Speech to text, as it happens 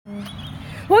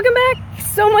Welcome back.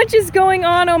 So much is going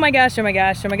on. Oh my gosh, oh my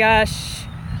gosh, oh my gosh,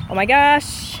 oh my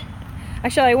gosh.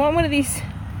 Actually, I want one of these.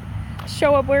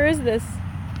 Show up. Where is this?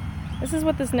 This is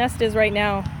what this nest is right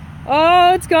now.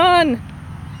 Oh, it's gone.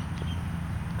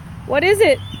 What is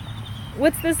it?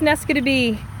 What's this nest gonna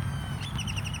be?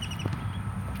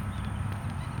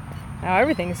 Oh,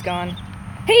 everything's gone.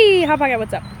 Hey, Hot Pocket,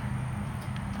 what's up?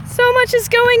 So much is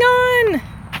going on.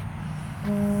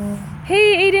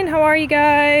 Hey, Aiden, how are you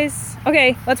guys?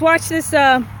 Okay, let's watch this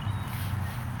chinchilla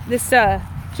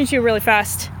really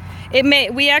fast.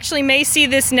 We actually may see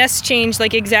this nest change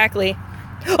like exactly.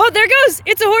 Oh, there it goes!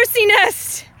 It's a horsey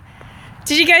nest!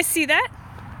 Did you guys see that?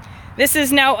 This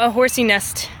is now a horsey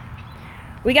nest.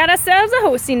 We got ourselves a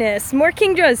horsey nest. More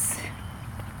kingdras.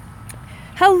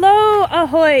 Hello,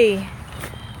 ahoy.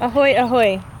 Ahoy,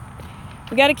 ahoy.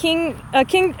 We got a kingdra.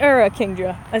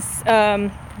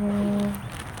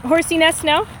 A horsey nest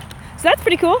now. So that's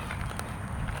pretty cool.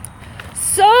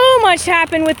 So much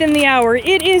happened within the hour.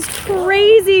 It is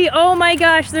crazy. Oh my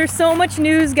gosh, there's so much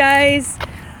news, guys.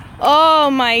 Oh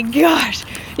my gosh.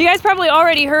 You guys probably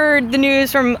already heard the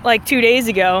news from like 2 days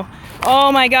ago.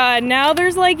 Oh my god, now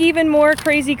there's like even more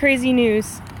crazy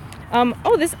news.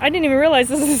 Oh, this, I didn't even realize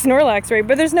this is a Snorlax, right?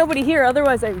 But there's nobody here,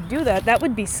 otherwise I would do that. That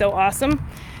would be so awesome.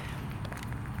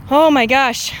 Oh my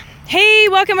gosh. Hey,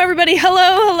 welcome everybody.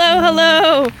 Hello, hello,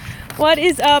 hello. What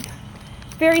is up?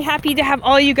 Very happy to have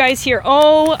all you guys here.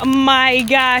 Oh my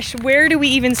gosh, where do we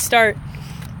even start?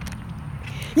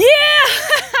 Yeah!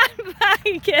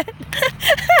 Bye, kid.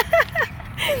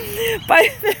 By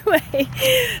the way,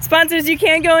 sponsors, you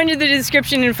can go into the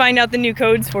description and find out the new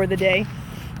codes for the day.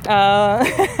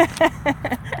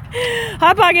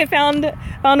 Hot Pocket found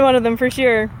one of them for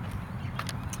sure.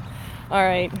 All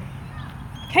right.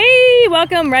 Hey,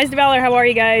 welcome, Rise to Valor. How are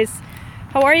you guys?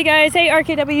 How are you guys? Hey,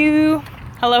 RKW.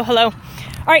 Hello, hello.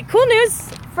 All right, cool news.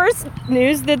 First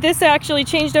news that this actually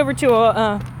changed over to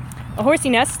a horsey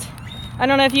nest. I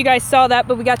don't know if you guys saw that,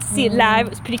 but we got to see it live.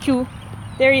 It was pretty cool.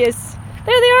 There he is.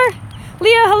 There they are.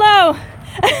 Leah, hello.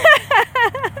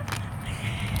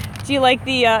 Do you like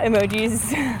the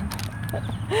emojis?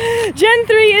 Gen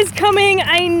 3 is coming.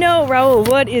 I know. Raul,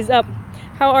 what is up?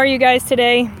 How are you guys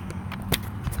today?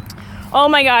 Oh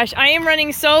my gosh, I am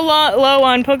running so low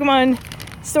on Pokemon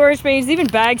storage space, even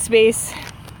bag space.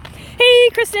 Hey,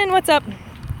 Kristen, what's up?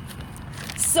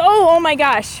 So, oh my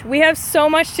gosh, we have so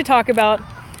much to talk about.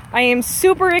 I am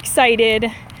super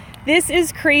excited. This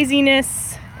is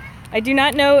craziness. I do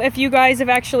not know if you guys have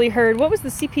actually heard. What was the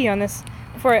CP on this?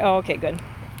 Oh, okay, good.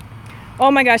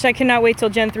 Oh my gosh, I cannot wait till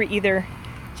Gen 3 either.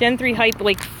 Gen 3 hype,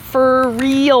 like, for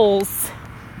reals.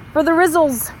 For the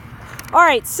rizzles.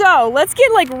 Alright, so, let's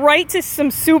get, like, right to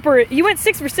some super... You went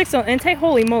 6 for 6 on Entei?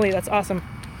 Holy moly, that's awesome.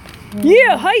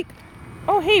 Yeah, hype!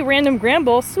 Oh, hey, random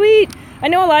Gramble. Sweet! I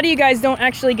know a lot of you guys don't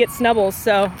actually get Snubbles,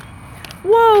 so...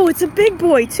 Whoa, it's a big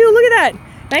boy, too. Look at that.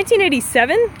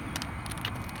 1987?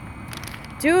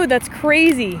 Dude, that's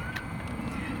crazy.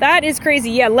 That is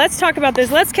crazy. Yeah, let's talk about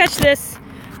this. Let's catch this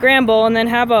Gramble and then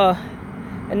have a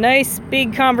nice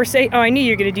big conversation. Oh, I knew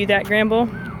you were going to do that, Gramble.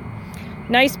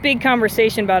 Nice big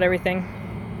conversation about everything.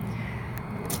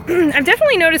 I've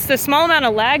definitely noticed a small amount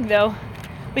of lag, though,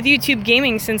 with YouTube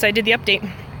gaming since I did the update.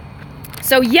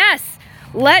 So, yes,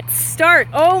 let's start.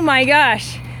 Oh, my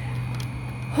gosh.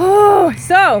 Oh,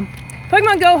 so,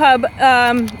 Pokemon Go Hub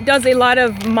does a lot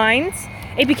of mines,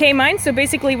 APK mines. So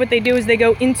basically what they do is they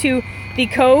go into the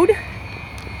code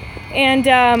and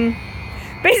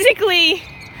basically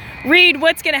read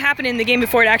what's going to happen in the game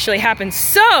before it actually happens.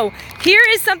 So, here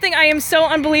is something I am so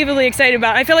unbelievably excited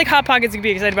about. I feel like Hot Pocket's going to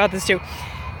be excited about this too.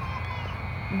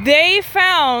 They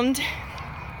found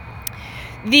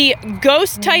the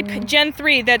Ghost type Gen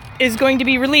 3 that is going to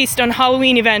be released on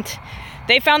Halloween event.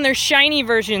 They found their shiny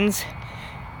versions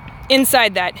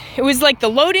inside that. It was like the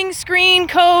loading screen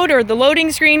code or the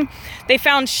loading screen. They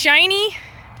found shinies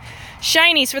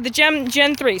for the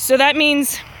Gen 3. So that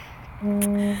means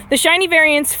the shiny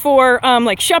variants for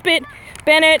like Shuppet,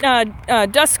 Bennett,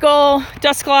 Duskull,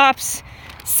 Dusclops,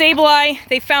 Sableye.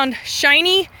 They found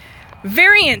shiny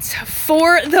variants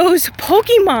for those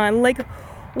Pokemon. Like,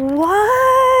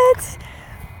 what?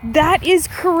 That is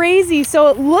crazy. So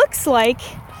it looks like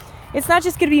it's not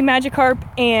just going to be Magikarp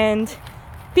and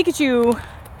Pikachu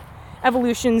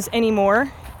evolutions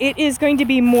anymore. It is going to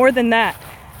be more than that.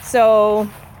 So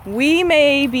we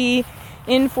may be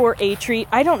in for a treat.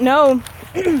 I don't know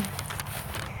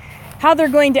how they're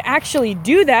going to actually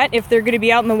do that, if they're going to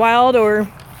be out in the wild, or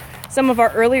some of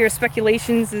our earlier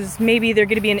speculations is maybe they're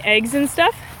going to be in eggs and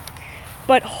stuff.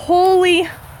 But holy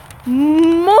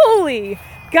moly,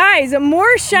 guys,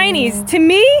 more shinies. To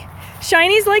me,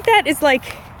 shinies like that is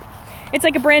like, it's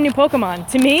like a brand new Pokemon.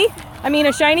 To me, I mean,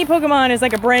 a shiny Pokemon is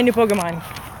like a brand new Pokemon.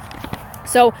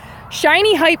 So,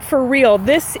 shiny hype for real.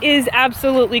 This is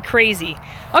absolutely crazy.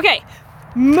 Okay,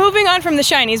 moving on from the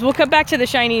shinies. We'll cut back to the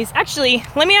shinies. Actually,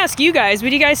 let me ask you guys, what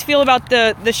do you guys feel about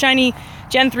the shiny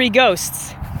Gen 3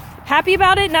 ghosts? Happy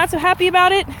about it? Not so happy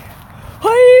about it?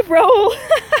 Hi, bro!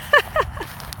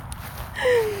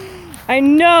 I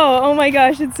know. Oh my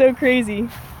gosh, it's so crazy.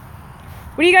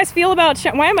 What do you guys feel about...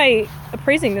 Why am I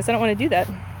appraising this? I don't want to do that.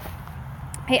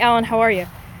 Hey, Alan, how are you?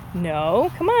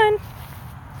 No, come on.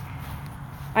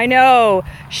 I know.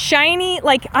 Shiny,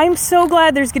 like, I'm so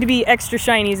glad there's going to be extra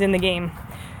shinies in the game.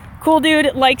 Cool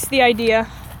dude likes the idea.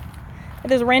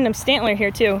 There's a random Stantler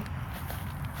here, too.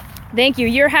 Thank you.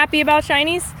 You're happy about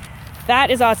shinies? That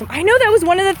is awesome. I know that was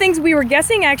one of the things we were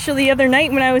guessing, actually, the other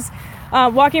night when I was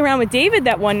walking around with David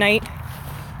that one night.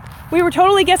 We were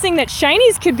totally guessing that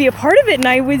shinies could be a part of it, and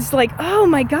I was like, oh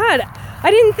my god,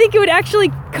 I didn't think it would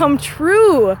actually come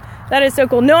true. That is so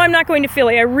cool. No, I'm not going to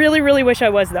Philly. I really, really wish I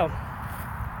was, though.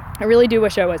 I really do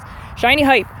wish I was. Shiny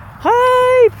hype.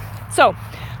 Hype! So,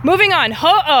 moving on.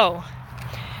 Ho-Oh.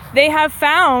 They have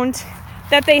found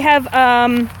that they have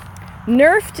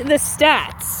nerfed the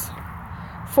stats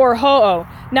for Ho-Oh.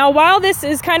 Now, while this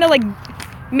is kind of like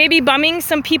maybe bumming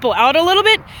some people out a little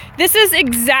bit, this is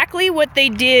exactly what they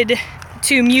did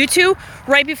to Mewtwo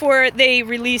right before they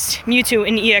released Mewtwo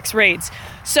in EX raids.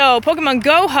 So Pokemon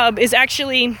Go Hub is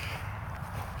actually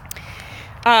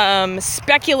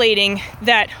speculating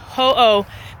that Ho-Oh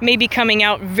may be coming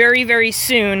out very, very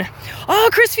soon. Oh,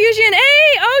 Chris Fusion,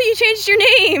 hey! Oh, you changed your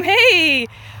name, hey!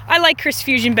 I like Chris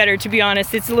Fusion better, to be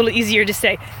honest. It's a little easier to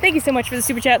say. Thank you so much for the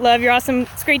super chat, love. You're awesome.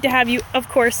 It's great to have you, of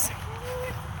course.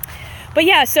 But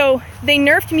yeah, so they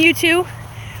nerfed Mewtwo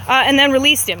and then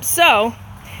released him. So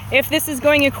if this is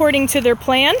going according to their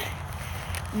plan,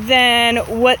 then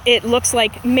what it looks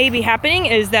like may be happening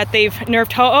is that they've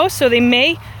nerfed Ho-Oh, so they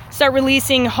may start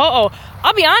releasing Ho-Oh.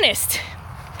 I'll be honest,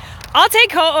 I'll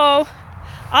take Ho-Oh.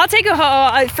 I'll take a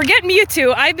Ho-Oh. Forget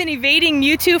Mewtwo. I've been evading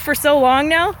Mewtwo for so long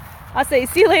now. I'll say,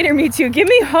 see you later, Mewtwo. Give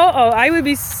me Ho-Oh. I would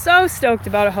be so stoked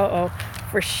about a Ho-Oh,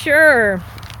 for sure.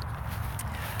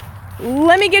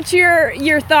 Let me get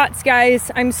your thoughts, guys.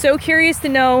 I'm so curious to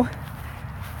know,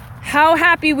 how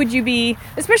happy would you be,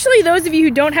 especially those of you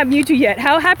who don't have Mewtwo yet,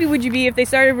 how happy would you be if they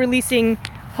started releasing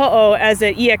Ho-Oh as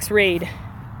an EX raid?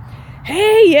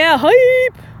 Hey, yeah,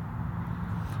 hype!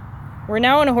 We're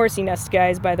now in a horsey nest,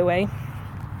 guys, by the way.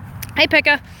 Hi,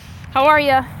 Pekka. How are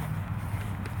ya?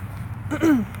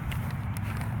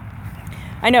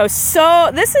 I know, so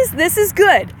this is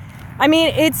good. I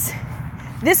mean,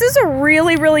 this is a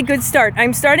really, really good start.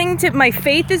 I'm starting to, my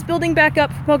faith is building back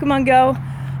up for Pokemon Go.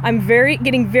 I'm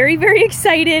getting very, very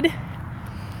excited.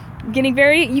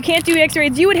 You can't do EX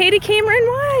raids. You would hate it, Cameron?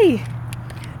 Why?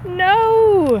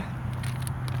 No.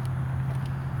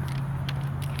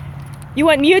 You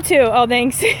want Mewtwo? Oh,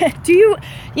 thanks. You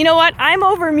know what? I'm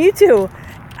over Mewtwo.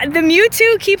 The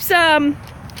Mewtwo keeps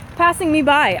passing me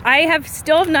by. I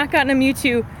still have not gotten a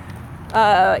Mewtwo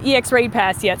EX raid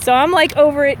pass yet, so I'm like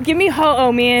over it. Give me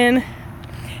Ho-Oh, man.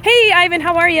 Hey, Ivan,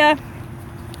 how are ya?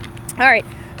 Alright,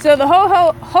 so the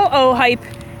Ho-Oh hype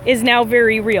is now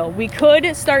very real. We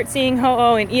could start seeing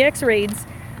Ho-Oh in EX raids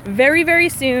very, very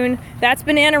soon. That's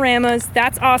Bananaramas.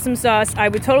 That's awesome sauce. I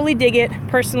would totally dig it.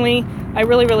 Personally, I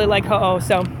really, really like Ho-Oh,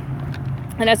 so,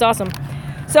 and that's awesome.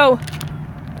 So,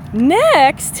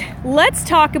 next, let's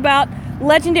talk about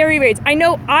legendary raids. I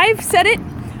know I've said it.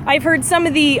 I've heard some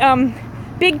of the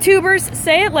big tubers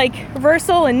say it, like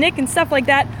Versal and Nick and stuff like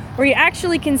that, where you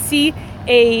actually can see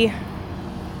a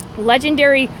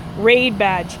legendary raid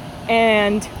badge.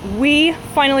 And we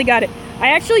finally got it. I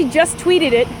actually just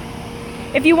tweeted it.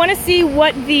 If you want to see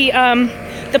what the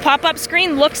pop-up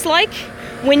screen looks like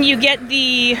when you get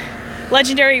the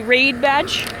legendary raid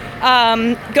badge,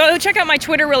 go check out my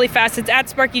Twitter really fast. It's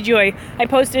 @SparkyJoy. I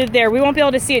posted it there. We won't be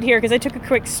able to see it here because I took a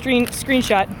quick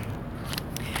screenshot.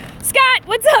 Scott,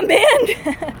 what's up,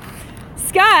 man?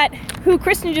 Scott, who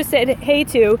Kristen just said hey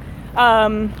to,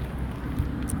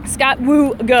 Scott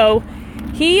Woo Go.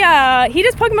 He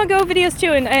does Pokemon Go videos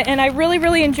too, and I really,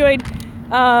 really enjoyed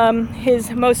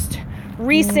his most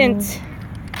recent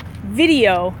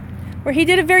video where he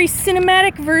did a very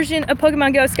cinematic version of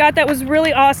Pokemon Go. Scott, that was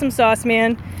really awesome sauce,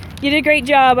 man. You did a great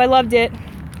job. I loved it.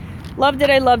 Loved it,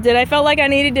 I loved it. I felt like I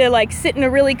needed to like sit in a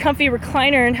really comfy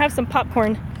recliner and have some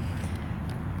popcorn.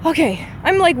 Okay,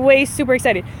 I'm like way super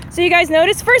excited. So you guys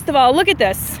notice, first of all, look at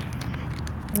this.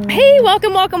 Hey,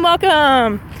 welcome, welcome,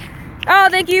 welcome. Oh,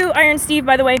 thank you, Iron Steve,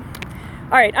 by the way.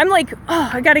 All right, I'm like, oh,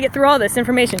 I gotta get through all this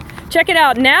information. Check it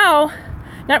out now.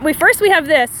 First we have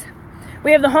this.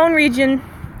 We have the home region.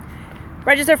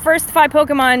 Register first 5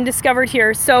 Pokemon discovered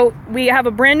here. So we have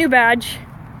a brand new badge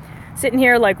sitting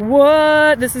here like,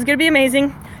 what? This is going to be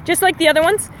amazing. Just like the other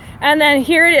ones. And then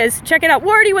here it is. Check it out.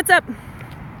 Wardy, what's up?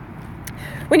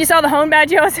 When you saw the home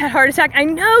badge, you almost had a heart attack. I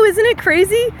know, isn't it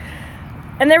crazy?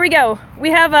 And there we go.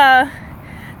 We have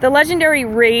the legendary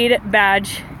raid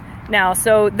badge now.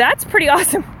 So that's pretty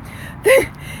awesome.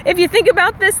 If you think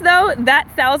about this though, that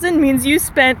 1,000 means you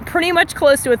spent pretty much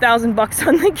close to $1,000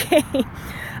 on the game.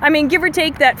 I mean, give or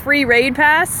take that free raid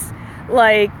pass.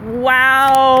 Like,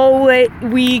 wow,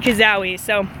 wee kazowie.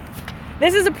 So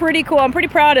this is a pretty cool, I'm pretty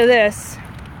proud of this.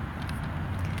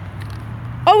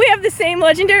 Oh, we have the same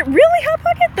legendary, really, Hot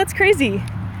Pocket? That's crazy.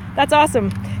 That's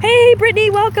awesome. Hey, Brittany,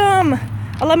 welcome.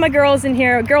 I love my girls in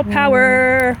here, girl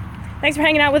power. Thanks for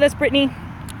hanging out with us, Brittany.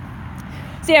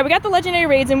 So yeah, we got the legendary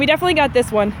raids and we definitely got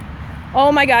this one.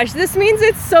 Oh my gosh, this means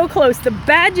it's so close. The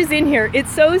badge is in here.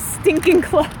 It's so stinking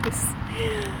close.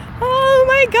 Oh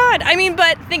my God. I mean,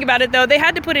 but think about it though. They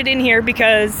had to put it in here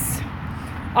because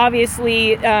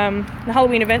obviously the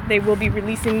Halloween event, they will be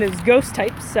releasing those ghost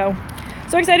types. So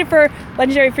excited for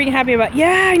legendary, freaking happy about.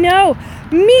 Yeah, I know.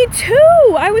 Me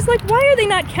too. I was like, why are they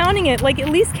not counting it? Like at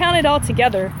least count it all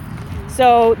together.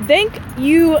 So thank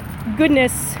you,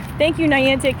 goodness. Thank you,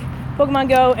 Niantic, Pokemon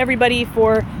Go, everybody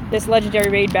for this legendary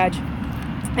raid badge.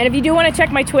 And if you do want to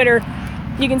check my Twitter,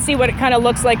 you can see what it kind of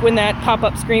looks like when that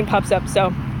pop-up screen pops up.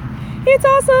 So it's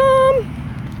awesome.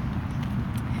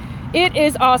 It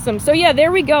is awesome. So yeah,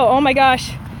 there we go. Oh my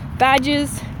gosh.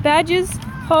 Badges.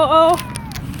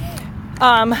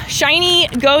 Shiny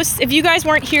ghosts. If you guys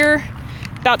weren't here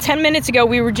about 10 minutes ago,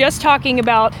 we were just talking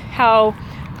about how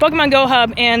Pokemon Go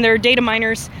Hub and their data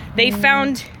miners, they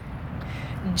found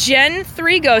Gen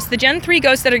 3 ghosts, the Gen 3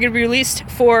 ghosts that are going to be released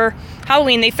for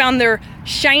Halloween. They found their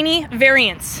shiny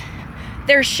variants.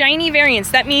 They're shiny variants.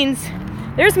 That means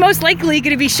there's most likely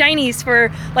going to be shinies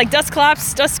for like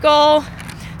Dusclops, Duskull,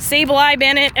 Sableye,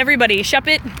 Bandit, everybody.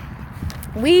 Shuppet.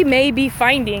 We may be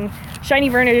finding shiny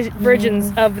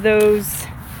versions of those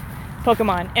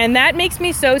Pokemon. And that makes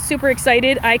me so super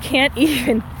excited. I can't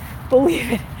even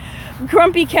believe it.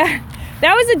 Grumpy Cat.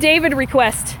 That was a David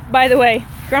request, by the way.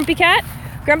 Grumpy Cat?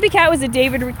 Grumpy Cat was a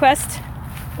David request.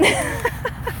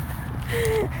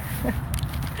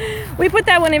 We put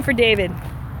that one in for David.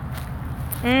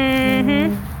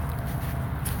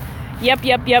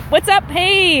 Yep. What's up?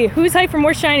 Hey, who's hype for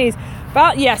more shinies?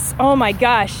 Well, yes. Oh my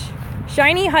gosh.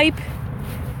 Shiny hype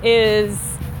is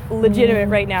legitimate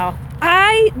right now.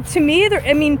 To me,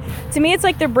 it's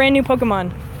like they're brand new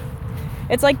Pokemon.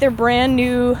 It's like they're brand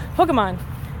new Pokemon.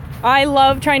 I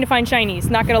love trying to find shinies,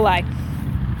 not gonna lie.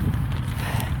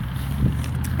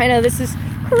 I know this is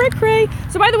cray.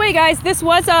 So by the way, guys, this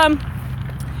was a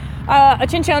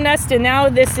chinchilla nest, and now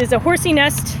this is a horsey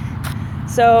nest.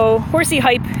 So horsey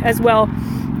hype as well.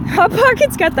 Hot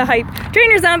Pocket's got the hype.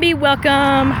 Trainer Zombie,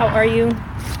 welcome. How are you?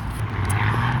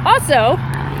 Also,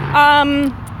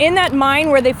 in that mine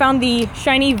where they found the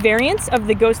shiny variants of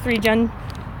the Ghost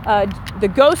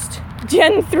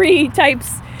Gen 3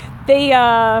 types, they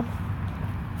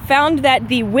found that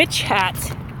the Witch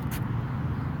Hat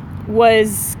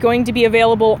was going to be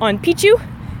available on Pichu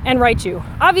and Raichu.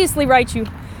 Obviously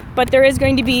Raichu, but there is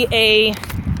going to be a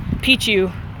Pichu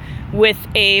with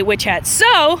a Witch Hat.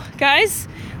 So, guys,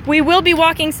 we will be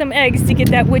walking some eggs to get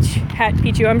that Witch Hat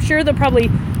Pichu. I'm sure they'll probably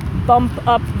bump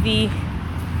up the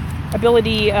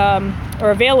ability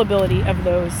or availability of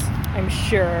those, I'm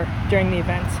sure, during the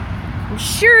event. I'm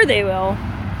sure they will.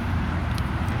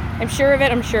 I'm sure of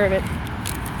it.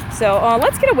 So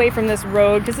let's get away from this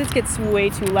road because this gets way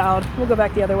too loud. We'll go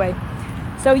back the other way.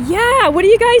 So yeah, what do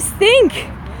you guys think?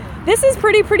 This is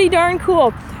pretty darn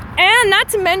cool. And not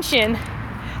to mention,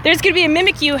 there's going to be a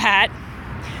Mimikyu hat.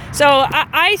 So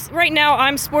I right now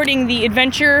I'm sporting the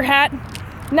adventure hat.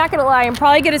 Not gonna lie, I'm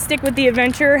probably gonna stick with the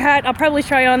adventure hat. I'll probably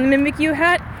try on the Mimikyu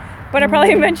hat, but I'll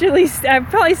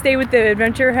probably stay with the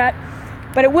adventure hat.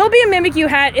 But it will be a Mimikyu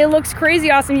hat. It looks crazy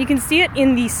awesome. You can see it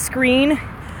in the screen,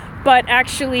 but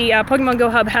actually Pokemon Go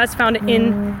Hub has found it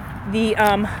in the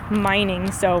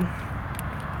mining. So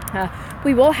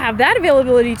we will have that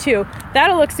availability too.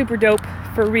 That'll look super dope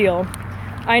for real.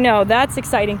 I know, that's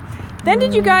exciting. Then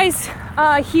did you guys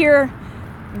hear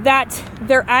that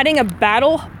they're adding a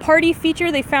battle party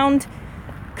feature? They found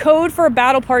code for a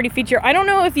battle party feature. I don't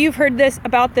know if you've heard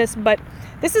about this, but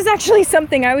this is actually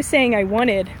something I was saying I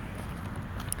wanted,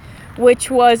 which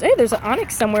was, hey, there's an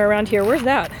Onyx somewhere around here. Where's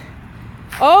that?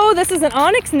 Oh, this is an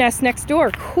Onyx nest next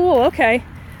door. Cool, okay.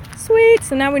 Sweet,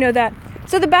 so now we know that.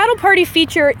 So the battle party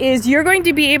feature is you're going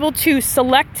to be able to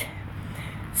select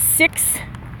 6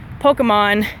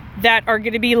 Pokemon that are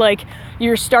going to be like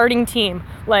your starting team.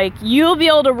 Like, you'll be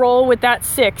able to roll with that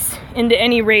 6 into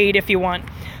any raid if you want.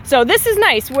 So this is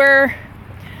nice, where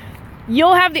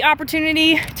you'll have the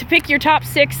opportunity to pick your top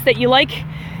 6 that you like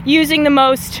using the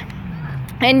most,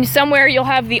 and somewhere you'll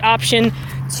have the option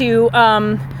to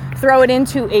throw it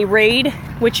into a raid,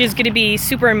 which is going to be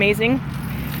super amazing.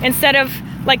 Instead of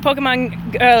like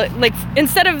Pokemon,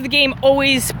 instead of the game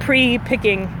always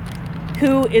pre-picking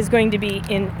who is going to be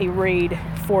in a raid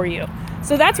for you.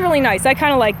 So that's really nice. I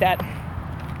kind of like that.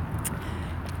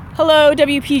 Hello,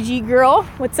 WPG girl.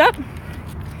 What's up?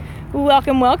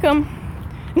 Welcome, welcome.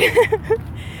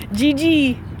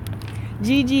 GG.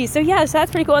 GG. So yeah, so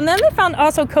that's pretty cool. And then they found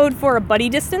also code for a buddy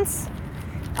distance,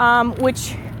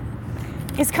 which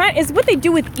is what they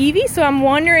do with Eevee. So I'm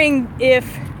wondering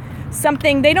if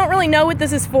something, they don't really know what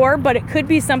this is for, but it could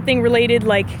be something related,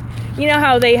 like, you know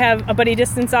how they have a buddy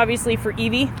distance obviously for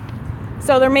Eevee.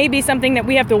 So there may be something that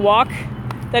we have to walk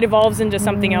that evolves into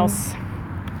something else.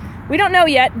 We don't know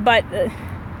yet, but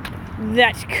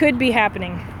that could be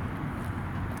happening.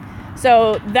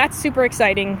 So that's super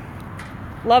exciting.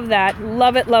 Love that.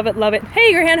 Love it, love it, love it.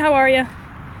 Hey, Grant, how are you?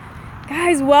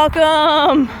 Guys,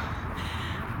 welcome.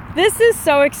 This is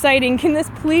so exciting. Can this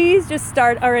please just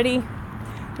start already?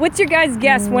 What's your guys'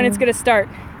 guess when it's going to start?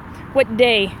 What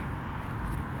day?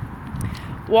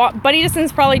 Buddy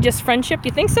distance, probably just friendship.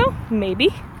 You think so?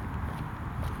 Maybe.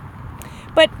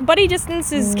 But buddy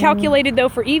distance is calculated, though,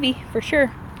 for Eevee, for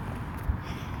sure.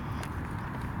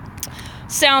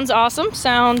 Sounds awesome.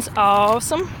 Sounds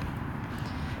awesome.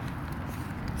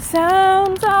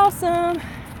 Sounds awesome.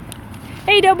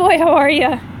 Hey, Doughboy, how are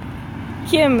you?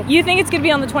 Kim, you think it's going to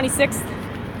be on the 26th?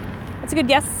 That's a good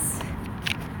guess.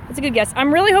 That's a good guess.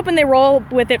 I'm really hoping they roll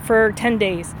with it for 10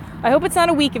 days. I hope it's not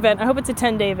a week event. I hope it's a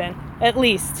 10-day event. At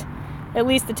least a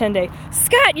 10-day.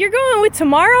 Scott, you're going with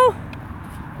tomorrow?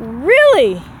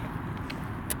 Really?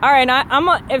 All right,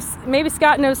 if maybe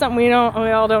Scott knows something we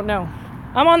all don't know.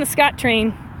 I'm on the Scott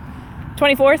train,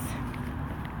 24th.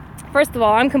 First of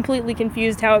all, I'm completely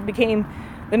confused how it became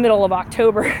the middle of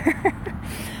October.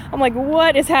 I'm like,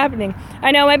 what is happening?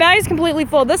 I know, my bag is completely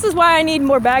full. This is why I need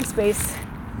more bag space.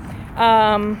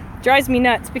 Drives me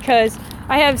nuts because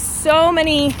I have so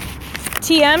many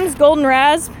TMs, golden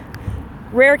rasp,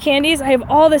 rare candies. I have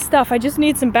all this stuff. I just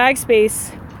need some bag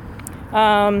space.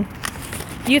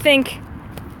 You think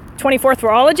 24th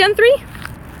for all of Gen 3?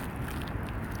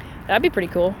 That'd be pretty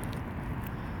cool.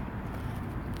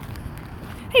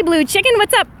 Hey, Blue Chicken,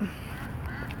 what's up?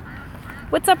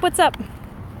 What's up, what's up?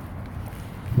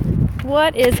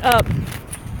 What is up?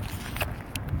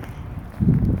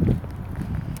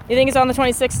 You think it's on the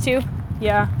 26th too?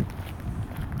 Yeah.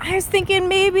 I was thinking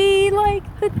maybe like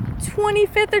the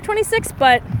 25th or 26th,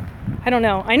 but I don't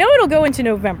know. I know it'll go into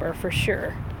November for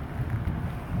sure.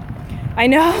 I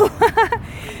know.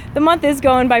 The month is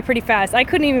going by pretty fast. I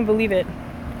couldn't even believe it.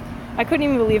 I couldn't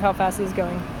even believe how fast it was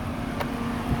going.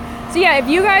 So yeah, if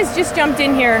you guys just jumped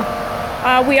in here,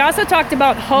 we also talked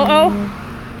about Ho-Oh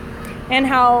and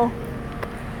how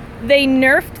they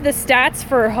nerfed the stats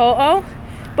for Ho-Oh.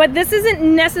 But this isn't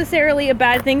necessarily a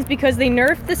bad thing because they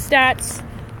nerfed the stats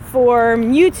for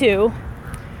Mewtwo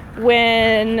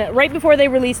right before they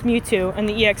released Mewtwo and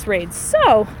the EX raids.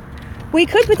 So we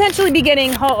could potentially be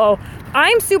getting Ho-Oh.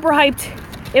 I'm super hyped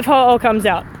if Ho-Oh comes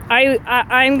out.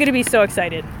 I'm gonna be so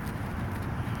excited.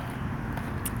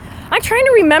 I'm trying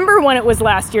to remember when it was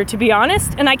last year, to be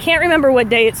honest, and I can't remember what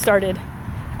day it started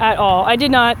at all. I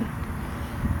did not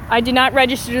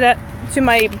register that to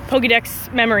my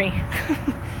Pokédex memory.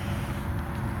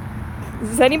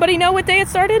 Does anybody know what day it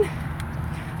started?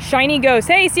 Shiny Ghost.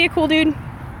 Hey, see you, cool dude.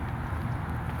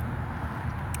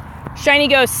 Shiny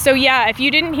Ghost. So yeah, if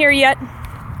you didn't hear yet,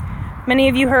 many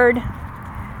of you heard,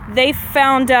 they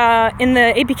found in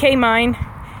the APK mine,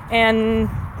 and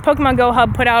Pokemon Go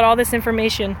Hub put out all this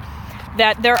information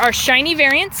that there are shiny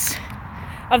variants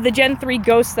of the Gen 3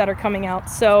 ghosts that are coming out.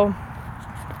 So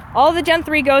all the Gen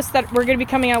 3 ghosts that were going to be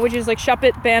coming out, which is like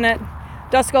Shuppet, Bannet,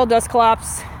 Duskull,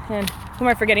 Dusclops, and who am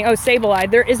I forgetting? Oh, Sableye.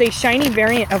 There is a shiny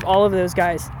variant of all of those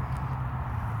guys.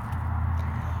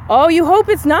 Oh, you hope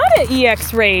it's not an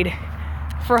EX raid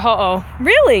for Ho-Oh.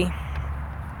 Really?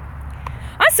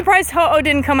 I'm surprised Ho-Oh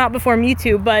didn't come out before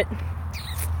Mewtwo, but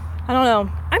I don't know.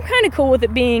 I'm kind of cool with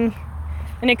it being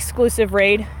an exclusive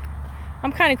raid.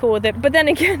 I'm kind of cool with it. But then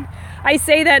again, I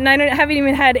say that and I haven't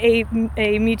even had a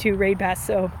Mewtwo raid pass,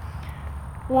 so.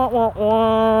 Wah, wah,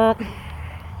 wah.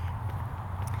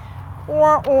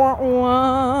 Wah, wah,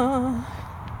 wah.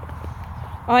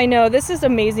 I know, this is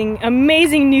amazing.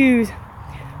 Amazing news.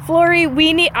 Flory,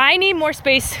 I need more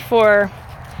space for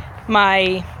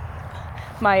my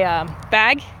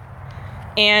bag.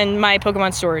 and my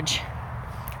Pokemon storage.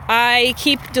 I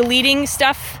keep deleting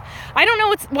stuff. I don't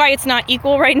know why it's not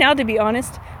equal right now, to be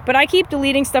honest, but I keep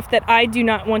deleting stuff that I do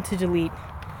not want to delete.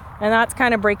 And that's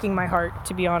kind of breaking my heart,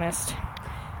 to be honest.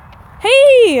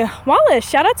 Hey, Wallace,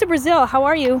 shout out to Brazil. How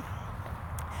are you?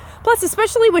 Plus,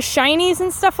 especially with shinies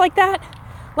and stuff like that,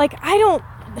 like,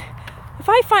 if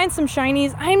I find some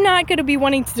shinies, I'm not going to be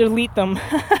wanting to delete them.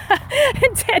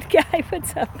 Dead guy,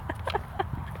 what's up?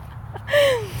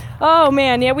 Oh,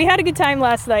 man, yeah, we had a good time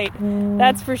last night.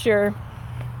 That's for sure.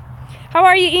 How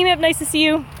are you, Emip? Nice to see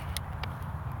you.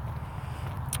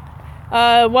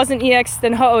 Wasn't EX,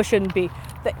 then Ho-Oh shouldn't be.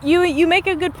 You make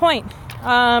a good point.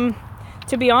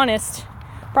 To be honest,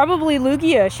 probably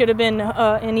Lugia should have been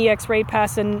an EX raid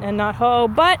pass and not Ho-Oh,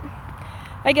 but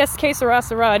I guess que sera,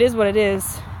 sera, it is what it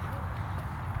is.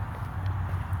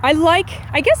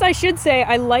 I guess I should say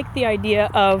I like the idea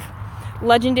of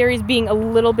legendaries being a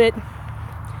little bit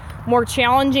more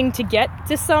challenging to get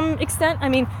to some extent. I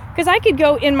mean, because I could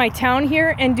go in my town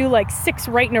here and do like 6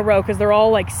 right in a row because they're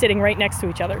all like sitting right next to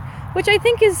each other, which I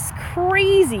think is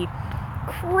crazy.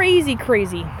 Crazy,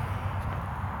 crazy.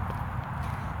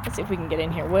 Let's see if we can get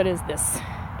in here. What is this?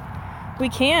 We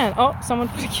can. Oh, someone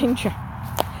put a king trap.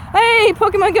 Hey,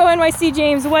 Pokemon Go NYC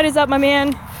James. What is up, my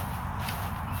man?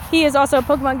 He is also a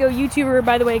Pokemon Go YouTuber,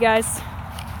 by the way, guys.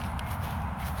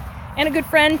 And a good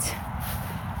friend,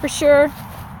 for sure.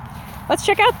 Let's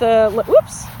check out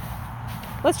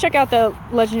Let's check out the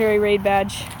Legendary Raid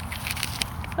badge.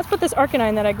 Let's put this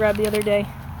Arcanine that I grabbed the other day.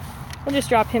 We'll just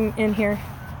drop him in here.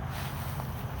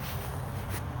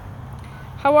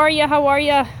 How are ya? How are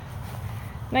ya?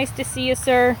 Nice to see you,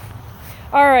 sir.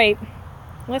 Alright,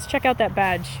 let's check out that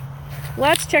badge.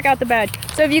 Let's check out the badge.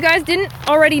 So if you guys didn't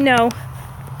already know,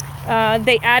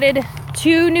 they added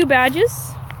 2 new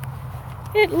badges.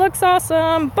 It looks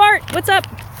awesome. Bart, what's up?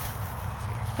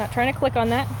 Not trying to click on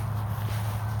that.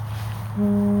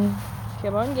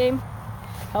 Come on, game.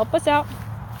 Help us out.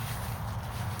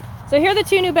 So here are the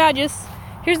 2 new badges.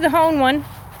 Here's the Hone one.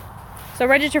 So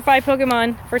register 5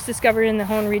 Pokemon first discovered in the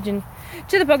Hone region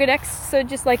to the Pokedex. So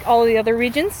just like all of the other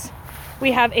regions,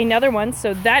 we have another one.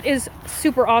 So that is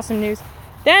super awesome news.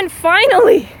 Then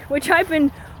finally, which I've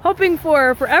been hoping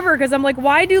for forever, because I'm like,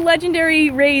 why do legendary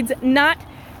raids not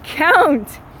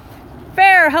count?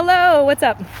 Fair, hello, what's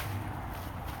up?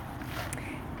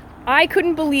 I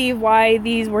couldn't believe why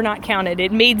these were not counted.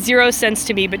 It made 0 sense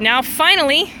to me, but now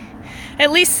finally,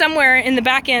 at least somewhere in the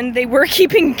back end, they were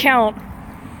keeping count.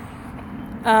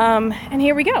 And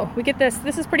here we go. We get this.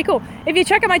 This is pretty cool. If you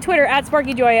check out my Twitter,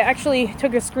 @SparkyJoy, I actually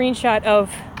took a screenshot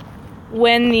of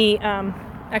when the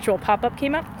actual pop-up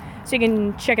came up, so you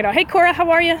can check it out. Hey, Cora, how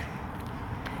are you?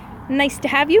 Nice to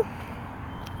have you.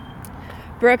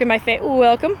 Broken my face.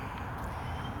 Welcome.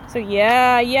 So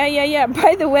yeah.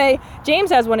 By the way,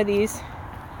 James has one of these.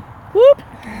 Whoop.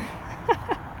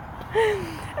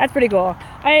 That's pretty cool.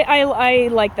 I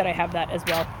like that I have that as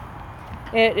well.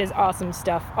 It is awesome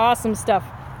stuff. Awesome stuff.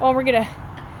 Oh, we're gonna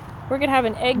have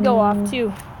an egg go off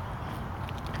too.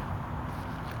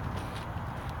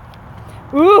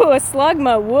 Ooh, a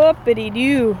Slugma. Whoopity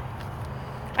doo.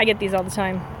 I get these all the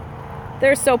time.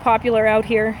 They're so popular out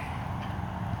here.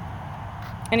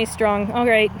 And he's strong. All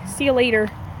right. See you later.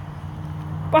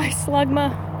 Bye,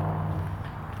 Slugma.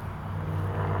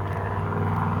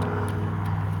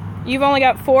 You've only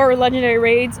got 4 legendary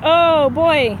raids. Oh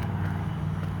boy.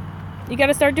 You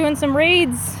gotta start doing some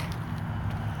raids.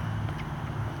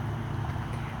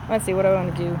 Let's see, what do I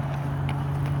want to do?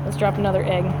 Let's drop another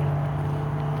egg.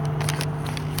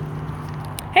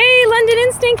 Hey, London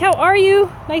Instinct, how are you?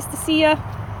 Nice to see ya.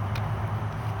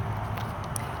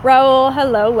 Raul,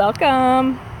 hello,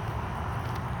 welcome.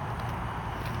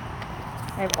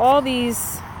 I have all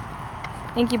these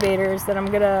incubators that I'm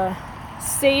gonna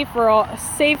save for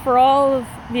all of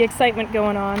the excitement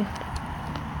going on.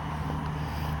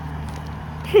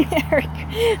 Eric,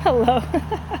 hello.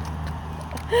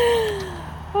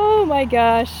 Oh my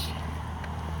gosh.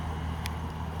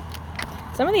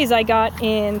 Some of these I got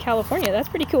in California. That's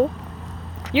pretty cool.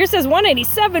 Yours says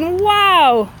 187.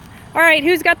 Wow. All right,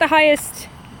 who's got the highest?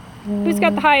 Who's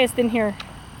got the highest in here?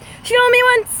 Show me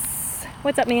once.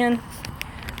 What's up, man?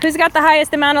 Who's got the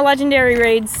highest amount of legendary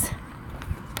raids?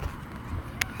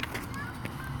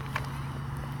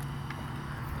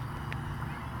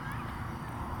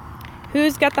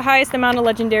 Who's got the highest amount of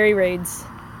legendary raids?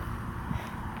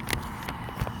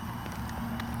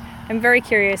 I'm very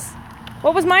curious.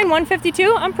 What was mine?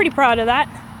 152? I'm pretty proud of that.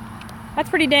 That's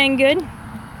pretty dang good.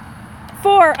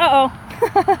 4. Uh-oh.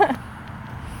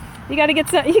 You gotta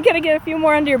get a few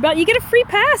more under your belt. You get a free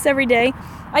pass every day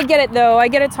I get it though. I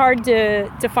get it's hard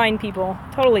to find people.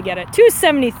 Totally get it.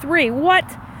 273. What?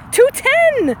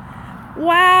 210.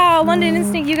 Wow. London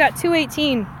Instinct, you got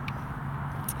 218.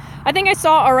 I think I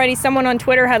saw already someone on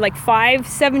Twitter had like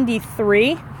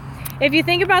 573. If you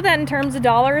think about that in terms of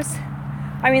dollars,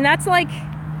 I mean, that's like,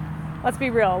 let's be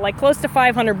real, like close to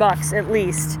 500 bucks at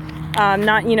least.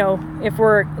 Not, you know, if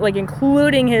we're like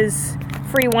including his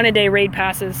free one-a-day raid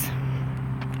passes.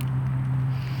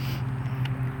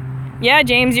 Yeah,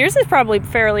 James, yours is probably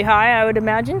fairly high, I would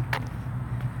imagine.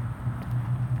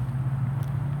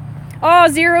 Oh,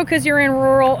 0 because you're in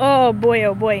rural. Oh boy,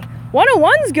 oh boy.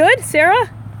 101's good,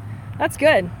 Sarah. That's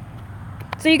good.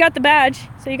 So you got the badge.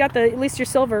 So you got at least your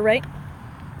silver, right?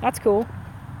 That's cool.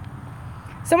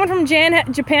 Someone from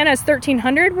Japan has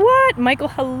 1,300. What? Michael,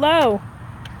 hello.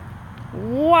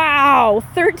 Wow,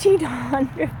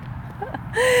 1,300.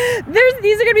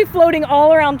 These are going to be floating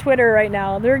all around Twitter right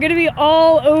now. They're going to be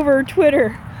all over Twitter.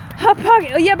 Hot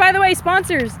Pocket. Oh, yeah, by the way,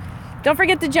 sponsors. Don't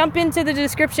forget to jump into the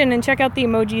description and check out the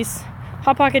emojis.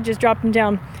 Hot Pocket just dropped them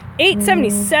down.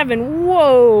 877.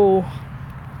 Whoa.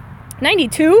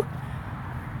 92.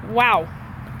 Wow.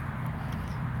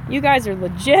 You guys are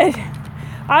legit.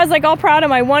 I was like all proud of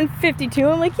my 152.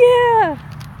 I'm like, yeah.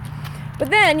 But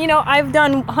then, you know, I've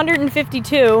done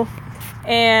 152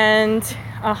 and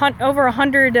over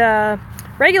 100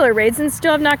 regular raids and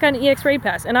still have not gotten an EX raid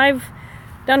pass. And I've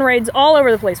done raids all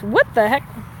over the place. What the heck?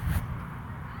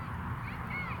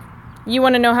 You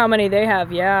want to know how many they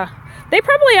have? Yeah. They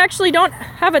probably actually don't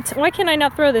have why can I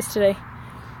not throw this today?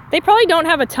 They probably don't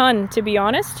have a ton, to be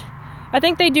honest. I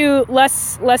think they do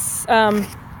less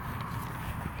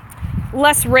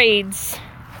raids.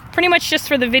 Pretty much just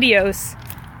for the videos.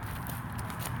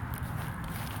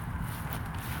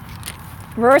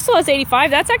 Reversal is 85.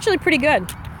 That's actually pretty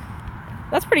good.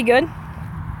 That's pretty good.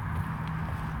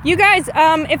 You guys,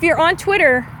 if you're on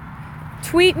Twitter,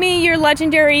 tweet me your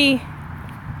legendary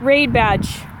raid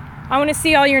badge. I want to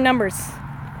see all your numbers.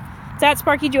 It's at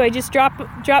Sparky Joy. Just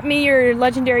drop me your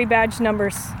legendary badge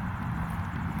numbers.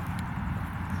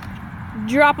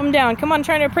 Drop them down. Come on, I'm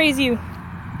trying to praise you.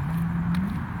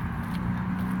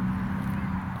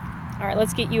 All right,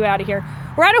 let's get you out of here.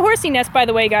 We're at a horsey nest, by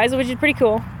the way, guys, which is pretty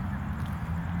cool.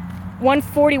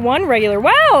 141 regular.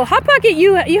 Wow, Hot Pocket,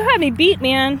 you have me beat,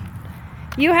 man.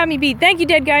 You have me beat. Thank you,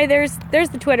 dead guy. There's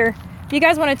the Twitter. If you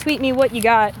guys want to tweet me what you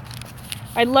got,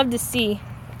 I'd love to see.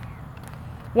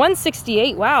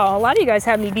 168. Wow, a lot of you guys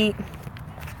have me beat.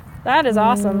 That is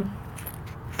awesome.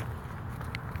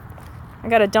 I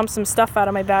gotta dump some stuff out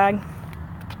of my bag.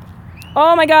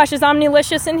 Oh my gosh, is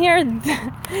Omnilicious in here?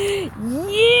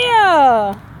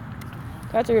 Yeah!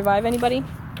 Do I have to revive anybody?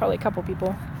 Probably a couple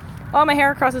people. Oh, my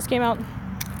hair crosses came out.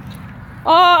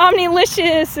 Oh,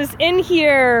 Omnilicious is in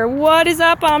here. What is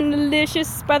up,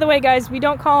 Omnilicious? By the way, guys, we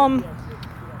don't call him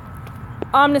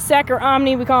Omnisec or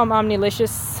Omni. We call him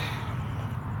Omnilicious.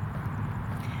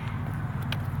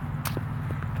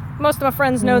 Most of my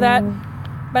friends know that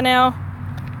by now.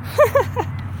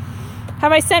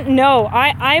 Have I sent? No,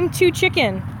 I'm too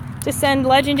chicken to send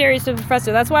legendaries to the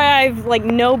professor. That's why I've like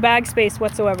no bag space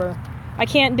whatsoever. I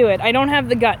can't do it. I don't have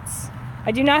the guts.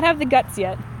 I do not have the guts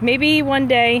yet. Maybe one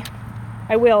day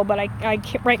I will, but I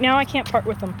can't, right now I can't part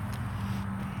with them.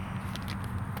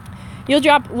 You'll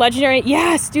drop legendary.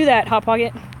 Yes, do that, Hot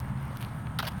Pocket.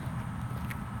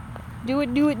 Do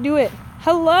it, do it, do it.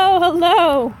 Hello,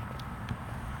 hello.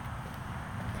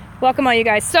 Welcome all you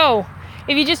guys. So,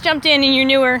 if you just jumped in and you're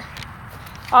newer,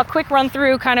 I'll quick run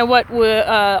through kind of what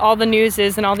all the news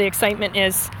is and all the excitement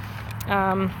is.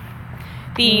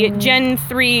 The Gen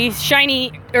 3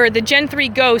 shiny, or the Gen 3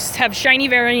 ghosts have shiny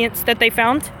variants that they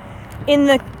found in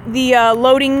the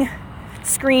loading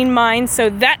screen mine. So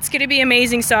that's going to be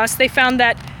amazing sauce. They found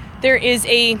that there is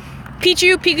a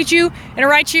Pikachu, and a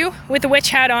Raichu with a witch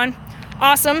hat on.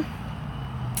 Awesome.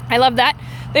 I love that.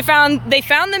 They found the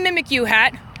Mimikyu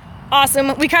hat.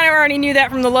 Awesome. We kind of already knew that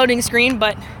from the loading screen,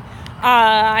 but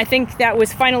I think that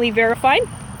was finally verified.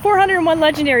 401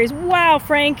 legendaries. Wow,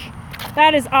 Frank.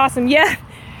 That is awesome. Yeah.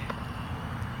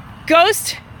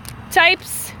 Ghost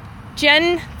types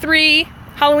Gen 3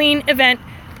 Halloween event.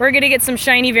 We're going to get some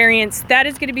shiny variants. That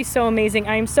is going to be so amazing.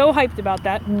 I am so hyped about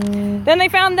that. Then they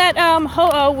found that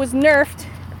Ho-Oh was nerfed.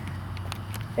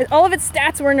 All of its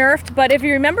stats were nerfed, but if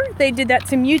you remember, they did that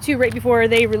to Mewtwo right before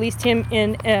they released him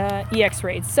in EX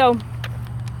raids. So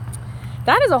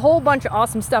that is a whole bunch of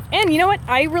awesome stuff. And you know what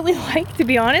I really like, to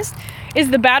be honest, is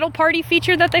the battle party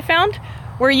feature that they found,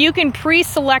 where you can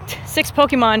pre-select 6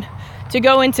 Pokemon to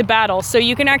go into battle. So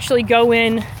you can actually go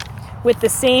in with the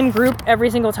same group every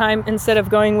single time instead of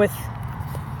going with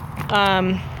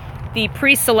the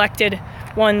pre-selected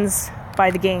ones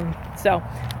by the game. So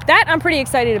that I'm pretty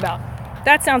excited about.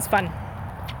 That sounds fun.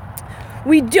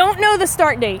 We don't know the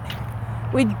start date.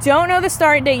 We don't know the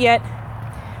start date yet,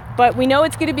 but we know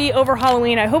it's going to be over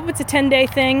Halloween. I hope it's a 10-day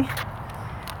thing,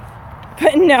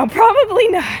 but no, probably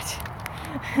not.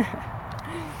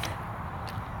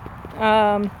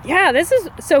 Yeah, this is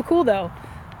so cool though.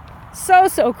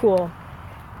 So cool.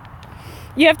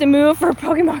 You have to move for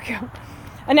Pokemon Go.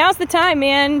 And now's the time,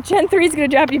 man. Gen 3 is going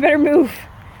to drop. You better move.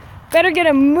 Better get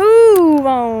a move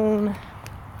on.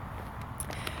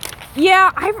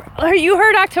 Yeah, you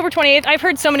heard October 28th. I've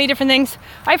heard so many different things.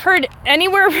 I've heard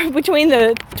anywhere between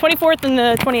the 24th and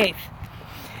the 28th.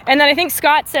 And then I think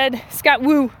Scott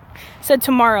Woo said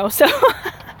tomorrow. So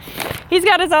he's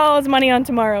got all his money on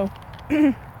tomorrow.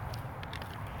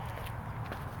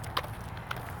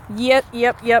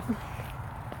 Yep.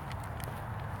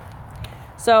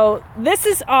 So this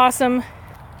is awesome.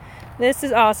 You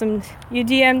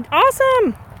DM'd.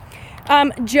 Awesome.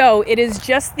 Joe, it is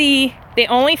just they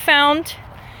only found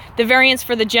the variants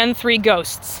for the Gen 3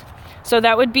 ghosts. So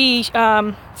that would be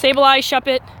Sableye,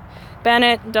 Shuppet,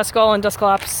 Bennett, Duskull, and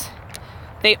Dusclops.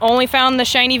 They only found the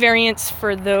shiny variants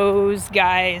for those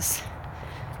guys.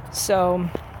 So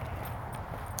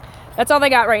that's all they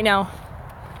got right now.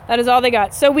 That is all they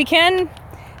got. So we can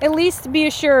at least be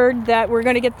assured that we're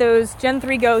going to get those Gen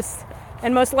 3 ghosts,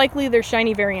 and most likely they're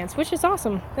shiny variants, which is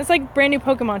awesome. It's like brand new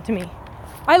Pokemon to me.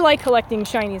 I like collecting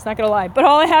shinies, not gonna lie, but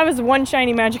all I have is one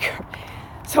shiny Magikarp.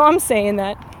 So I'm saying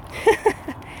that.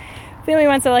 Family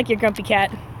wants to like your grumpy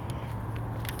cat.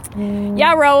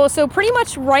 Yeah, Raul, so pretty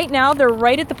much right now they're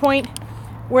right at the point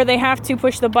where they have to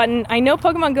push the button. I know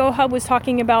Pokemon Go Hub was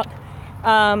talking about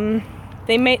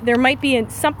there might be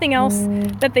something else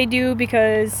that they do,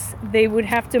 because they would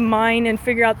have to mine and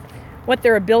figure out what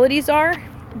their abilities are,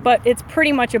 but it's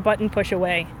pretty much a button push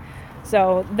away.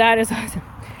 So that is awesome.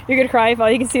 You're gonna cry if all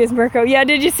you can see is Murkrow. Yeah,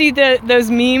 did you see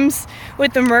those memes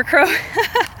with the Murkrow?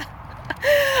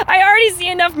 I already see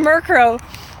enough Murkrow.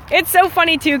 It's so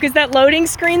funny too, because that loading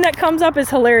screen that comes up is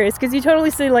hilarious, because you totally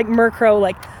see like Murkrow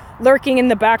like lurking in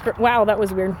the background. Wow, that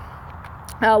was weird.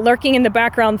 Lurking in the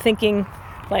background thinking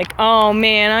like, oh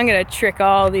man, I'm gonna trick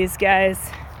all these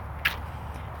guys.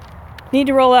 Need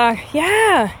to roll out.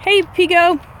 Yeah, hey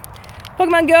Pigo.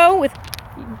 Pokemon Go with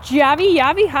Javi.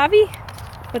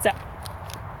 What's up?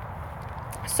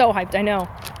 So hyped, I know.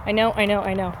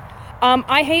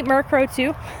 I hate Murkrow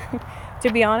too,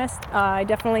 to be honest. I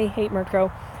definitely hate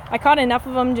Murkrow. I caught enough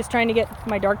of them just trying to get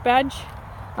my dark badge.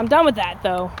 I'm done with that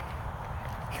though.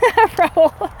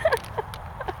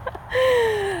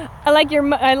 I like your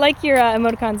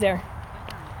emoticons there.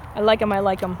 I like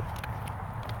them.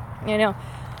 You know.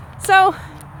 So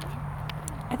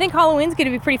I think Halloween's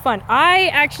gonna be pretty fun. I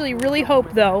actually really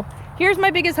hope though. Here's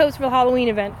my biggest hopes for the Halloween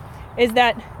event. Is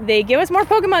that they give us more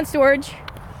Pokemon storage,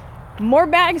 more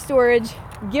bag storage,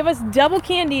 give us double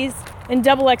candies, and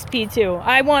double XP too.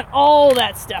 I want all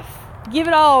that stuff. Give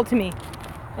it all to me.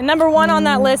 And number one on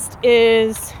that list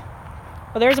is...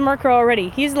 Well, there's a Murkrow already.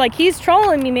 He's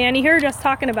trolling me, man. He heard us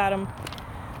talking about him.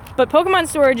 But Pokemon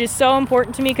storage is so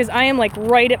important to me, because I am like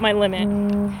right at my limit.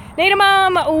 Nada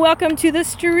Mom, welcome to the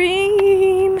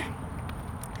stream.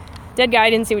 Dead Guy, I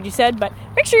didn't see what you said, but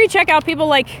make sure you check out people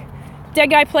like... Dead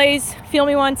Guy Plays, Feel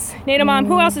Me Once, Nada Mom.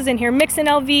 Who else is in here? Mixin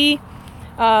LV.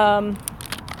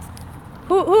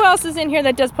 Who else is in here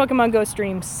that does Pokemon Go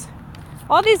streams?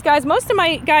 All these guys, most of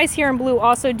my guys here in blue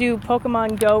also do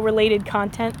Pokemon Go related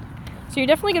content. So you're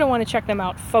definitely going to want to check them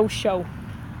out. Faux show.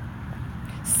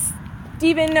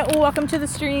 Steven, welcome to the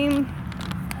stream.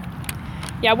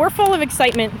 Yeah, we're full of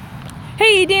excitement.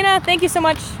 Hey, Dana, thank you so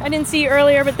much. I didn't see you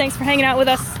earlier, but thanks for hanging out with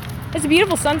us. There's a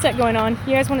beautiful sunset going on.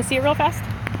 You guys want to see it real fast?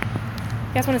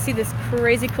 You guys want to see this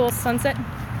crazy cool sunset?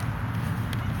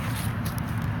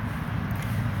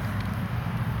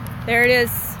 There it is.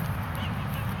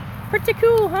 Pretty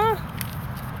cool, huh?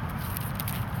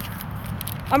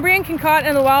 Umbreon can caught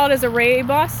in the wild as a raid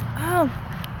boss? Oh,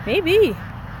 maybe.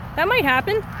 That might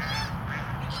happen.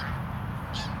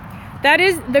 That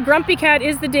is, the grumpy cat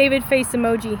is the David face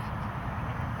emoji.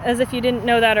 As if you didn't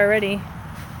know that already.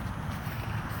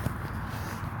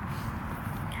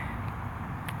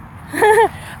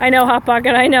 I know, Hot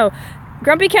Pocket, I know.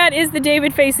 Grumpy Cat is the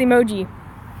David face emoji.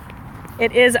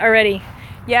 It is already.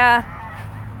 Yeah.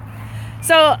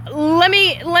 So let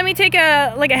me take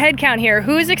a head count here.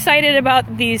 Who's excited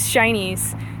about these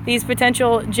shinies? These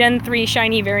potential Gen 3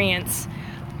 shiny variants?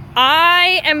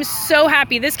 I am so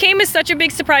happy. This came as such a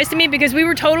big surprise to me, because we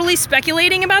were totally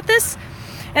speculating about this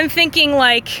and thinking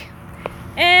like,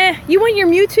 you want your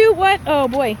Mewtwo? What? Oh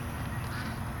boy.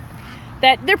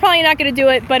 that they're probably not going to do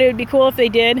it, but it would be cool if they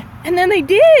did. And then they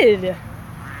did.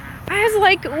 I was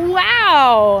like,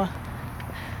 wow.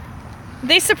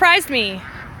 They surprised me.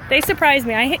 They surprised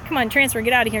me. Come on, transfer,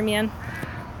 get out of here, man.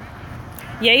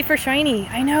 Yay for shiny.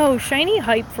 I know, shiny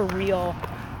hype for real.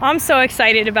 I'm so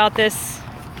excited about this.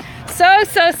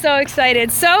 So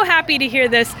excited. So happy to hear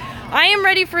this. I am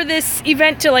ready for this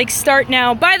event to like start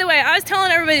now. By the way, I was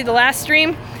telling everybody the last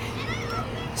stream,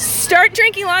 start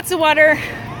drinking lots of water,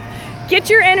 get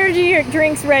your energy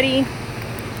drinks ready,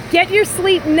 get your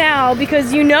sleep now,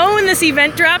 because you know when this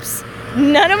event drops,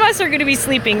 none of us are gonna be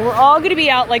sleeping. We're all gonna be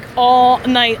out like all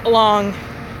night long.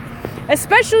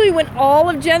 Especially when all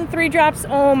of Gen 3 drops.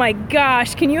 Oh my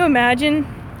gosh, can you imagine?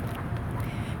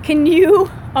 Can you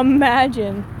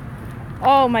imagine?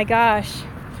 Oh my gosh.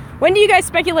 When do you guys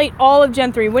speculate all of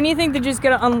Gen 3? When do you think they're just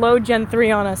gonna unload Gen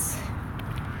 3 on us?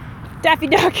 Daffy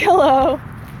Duck, hello.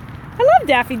 I love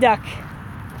Daffy Duck.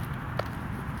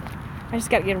 I just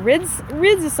gotta get rid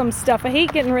of some stuff. I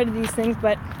hate getting rid of these things,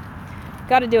 but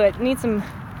gotta do it. Need some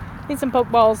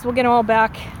Pokeballs. We'll get them all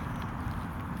back.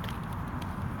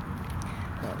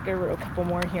 I'll get rid of a couple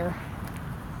more here.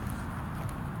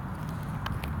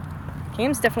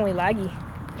 Game's definitely laggy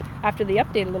after the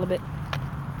update a little bit.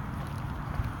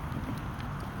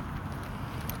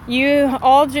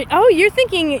 Oh, you're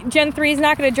thinking Gen 3 is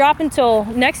not going to drop until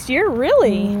next year?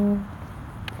 Really?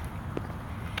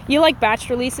 You like batch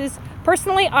releases?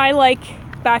 Personally, I like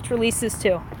batch releases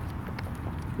too.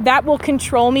 That will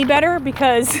control me better,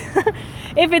 because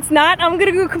if it's not, I'm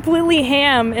going to go completely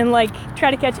ham and like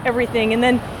try to catch everything, and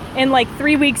then in like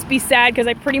 3 weeks be sad because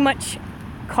I pretty much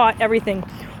caught everything.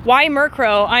 Why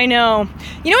Murkrow? I know.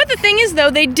 You know what the thing is though?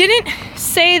 They didn't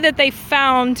say that they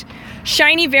found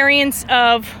shiny variants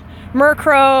of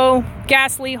Murkrow,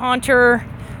 Ghastly, Haunter,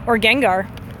 or Gengar.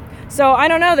 So I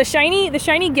don't know. The shiny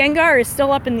Gengar is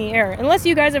still up in the air, unless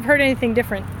you guys have heard anything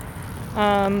different.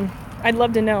 I'd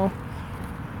love to know.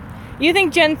 You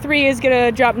think Gen 3 is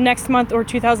gonna drop next month or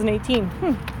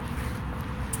 2018?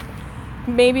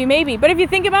 Maybe. But if you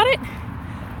think about it,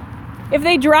 if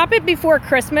they drop it before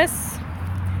Christmas,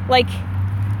 like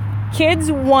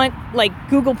kids want like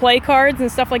Google Play cards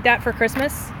and stuff like that for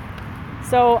Christmas.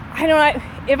 So I don't know,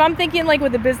 if I'm thinking like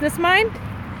with a business mind,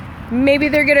 maybe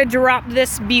they're gonna drop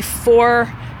this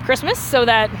before Christmas so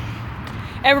that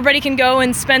everybody can go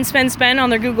and spend on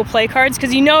their Google Play cards,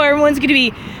 because you know everyone's gonna be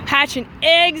hatching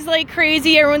eggs like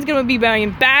crazy. Everyone's gonna be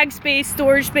buying bag space,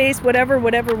 storage space,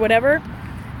 whatever.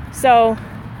 So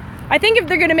I think if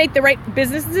they're gonna make the right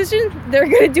business decision, they're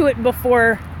gonna do it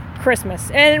before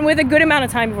Christmas, and with a good amount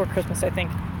of time before Christmas, I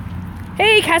think.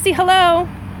 Hey Cassie, hello.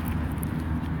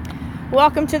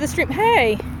 Welcome to the stream.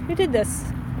 Hey, who did this?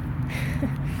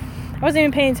 I wasn't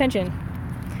even paying attention.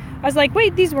 I was like,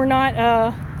 wait, these were not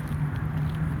a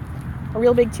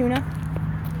real big tuna.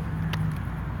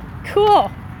 Cool.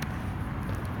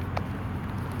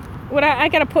 What I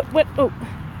gotta put, what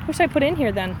should I put in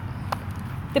here then?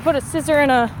 They put a scissor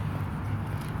and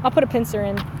I'll put a pincer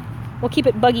in. We'll keep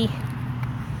it buggy.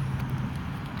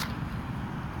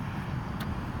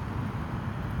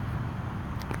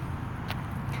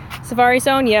 Safari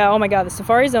Zone, yeah, oh my god, the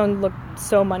Safari Zone looked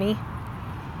so money.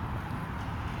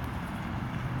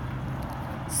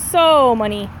 So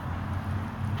money.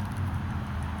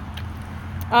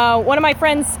 One of my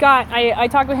friends, Scott, I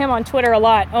talked with him on Twitter a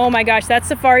lot. Oh my gosh, that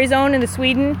Safari Zone in the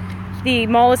Sweden, the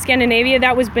Mall of Scandinavia,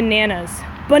 that was bananas.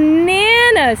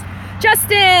 Bananas!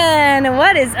 Justin,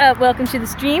 what is up? Welcome to the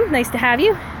stream. Nice to have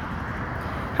you.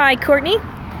 Hi, Courtney.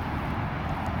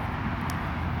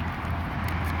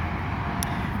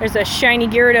 There's a shiny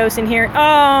Gyarados in here.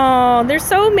 Oh, they're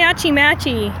so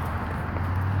matchy-matchy.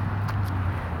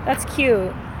 That's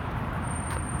cute.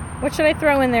 What should I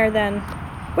throw in there then?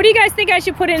 What do you guys think I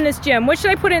should put in this gym? What should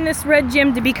I put in this red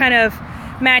gym to be kind of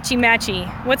matchy-matchy?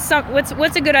 What's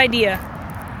a good idea?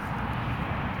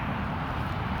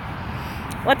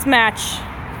 Let's match.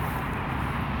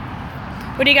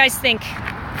 What do you guys think?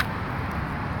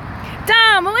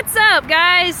 Dom, what's up,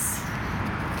 guys?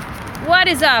 What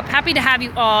is up? Happy to have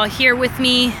you all here with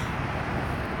me.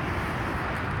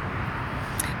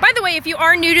 By the way, if you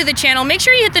are new to the channel, make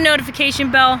sure you hit the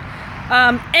notification bell.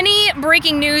 Any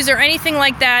breaking news or anything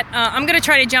like that, I'm going to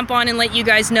try to jump on and let you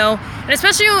guys know. And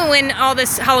especially when all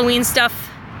this Halloween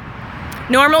stuff,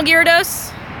 normal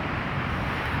Gyarados,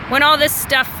 when all this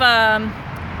stuff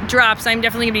drops, I'm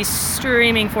definitely going to be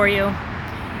streaming for you.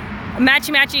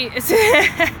 Matchy-matchy.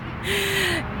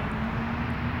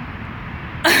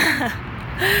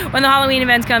 When the Halloween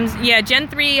event comes, yeah, Gen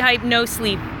 3 hype, no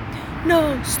sleep.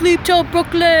 No sleep till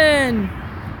Brooklyn.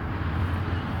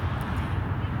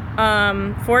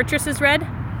 Fortress is red.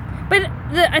 But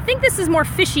I think this is more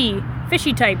fishy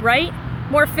type, right?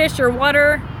 More fish or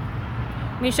water.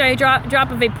 Let me show you a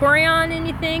drop of Vaporeon in,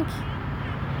 you think?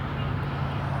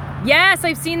 Yes,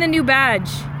 I've seen the new badge.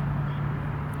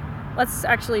 Let's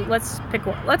pick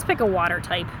a water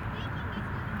type.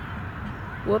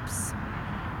 Whoops.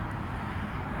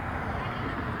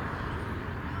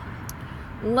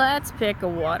 Let's pick a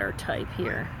water type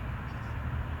here.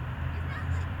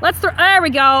 There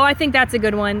we go. I think that's a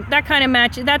good one. That kind of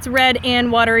match. That's red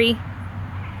and watery.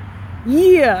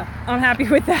 Yeah, I'm happy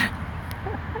with that.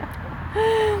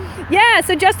 Yeah,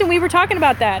 so Justin, we were talking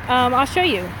about that. I'll show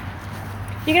you.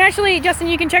 You can actually, Justin,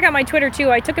 you can check out my Twitter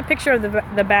too. I took a picture of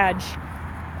the badge.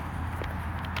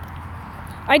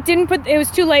 I didn't put, it was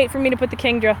too late for me to put the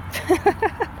Kingdra.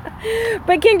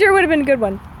 But Kingdra would have been a good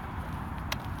one.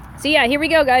 So yeah, here we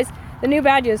go, guys. The new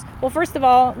badges. Well, first of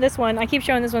all, this one, I keep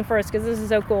showing this one first because this is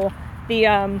so cool. The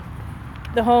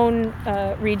Hone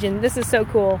region. This is so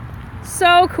cool.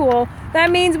 So cool. That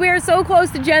means we are so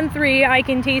close to Gen 3, I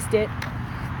can taste it.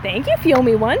 Thank you, Feel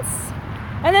Me Once.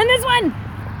 And then this one.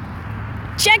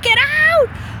 Check it out!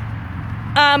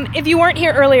 If you weren't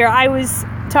here earlier, I was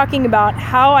talking about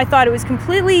how I thought it was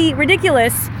completely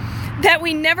ridiculous that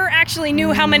we never actually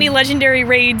knew how many legendary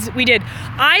raids we did.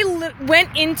 I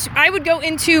would go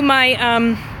into my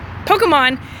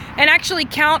Pokemon and actually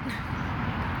count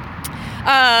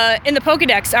in the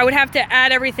Pokedex. I would have to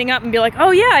add everything up and be like, oh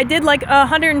yeah, I did like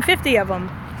 150 of them.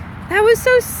 That was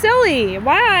so silly.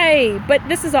 Why? But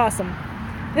this is awesome.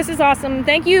 This is awesome.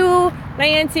 Thank you,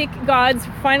 Niantic gods,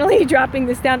 for finally dropping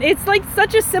this down. It's like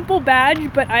such a simple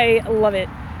badge, but I love it.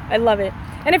 I love it.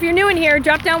 And if you're new in here,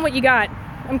 drop down what you got.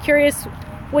 I'm curious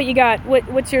what you got.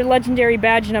 What's your legendary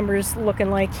badge numbers looking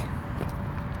like?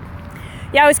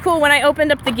 Yeah, it was cool. When I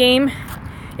opened up the game,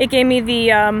 it gave me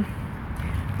the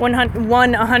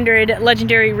 100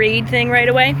 legendary raid thing right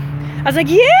away. I was like,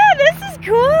 yeah, this is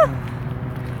cool.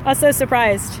 I was so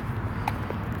surprised.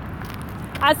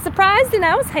 I was surprised and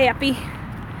I was happy. You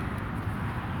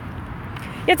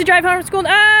have to drive home from school.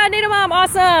 Ah, Nato Mom,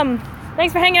 awesome.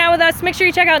 Thanks for hanging out with us. Make sure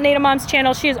you check out Nato Mom's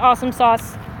channel. She is awesome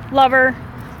sauce. Love her.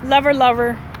 Love her, love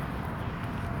her.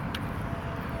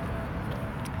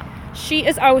 She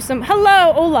is awesome.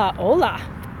 Hello, hola, hola.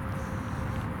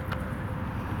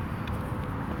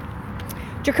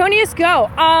 Draconius Go.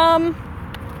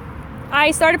 I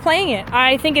started playing it.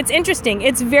 I think it's interesting.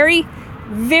 It's very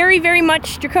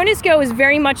much, Draconius Go is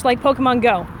very much like Pokemon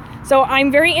Go. So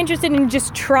I'm very interested in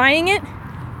just trying it,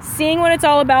 seeing what it's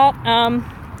all about.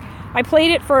 I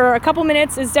played it for a couple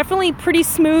minutes. It's definitely pretty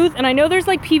smooth, and I know there's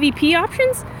like PvP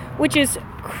options, which is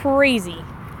crazy.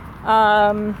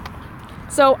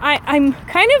 So I'm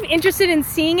kind of interested in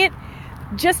seeing it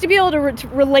just to be able to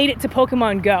relate it to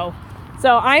Pokemon Go.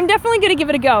 So I'm definitely going to give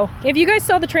it a go. If you guys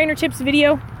saw the Trainer Tips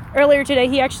video earlier today,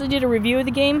 he actually did a review of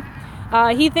the game.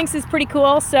 He thinks it's pretty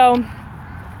cool, so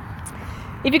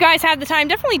if you guys have the time,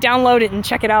 definitely download it and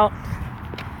check it out.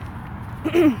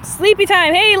 Sleepy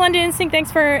time. Hey, London Instinct,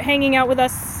 thanks for hanging out with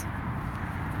us.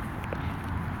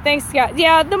 Thanks, Scott.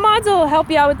 Yeah, the mods will help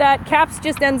you out with that. Caps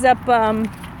just ends up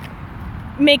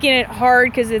making it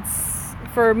hard because it's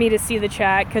for me to see the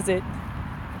chat because it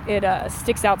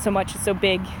sticks out so much. It's so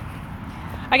big.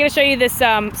 I gotta show you this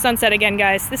sunset again,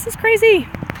 guys. This is crazy.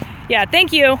 Yeah,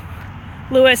 thank you,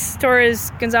 Luis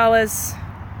Torres Gonzalez.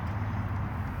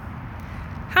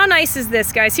 How nice is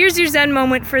this, guys? Here's your Zen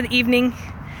moment for the evening.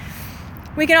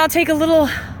 We can all take a little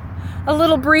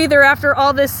breather after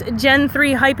all this Gen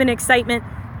 3 hype and excitement.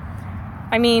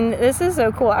 I mean, this is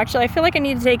so cool. Actually, I feel like I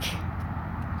need to take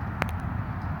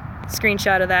a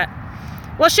screenshot of that.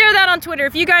 Well, share that on Twitter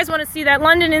if you guys want to see that.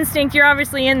 London Instinct, you're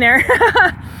obviously in there.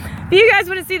 If you guys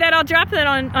want to see that, I'll drop that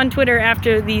on Twitter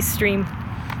after the stream.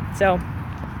 So,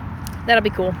 that'll be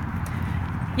cool.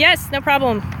 Yes, no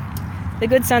problem. The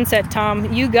good sunset,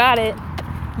 Tom. You got it.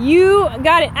 You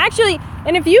got it. Actually,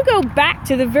 and if you go back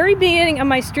to the very beginning of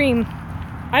my stream,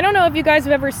 I don't know if you guys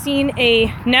have ever seen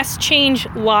a nest change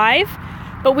live,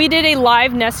 but we did a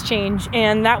live nest change,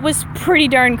 and that was pretty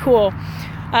darn cool.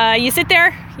 You sit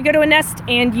there, you go to a nest,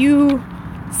 and you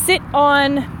sit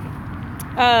on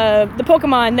the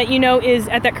Pokemon that you know is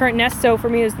at that current nest. So for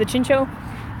me, it was the Chinchou,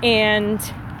 and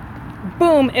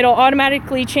boom, it'll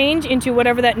automatically change into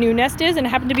whatever that new nest is, and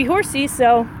it happened to be Horsey,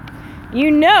 so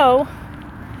you know,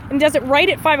 and does it right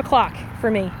at 5 o'clock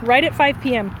for me, right at 5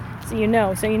 p.m. So you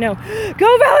know.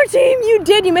 Go Valor Team! You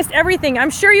did! You missed everything. I'm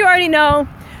sure you already know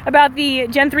about the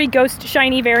Gen 3 Ghost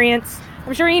Shiny variants.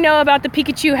 I'm sure you know about the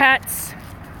Pikachu hats,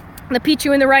 the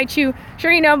Pichu and the Raichu. I'm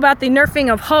sure you know about the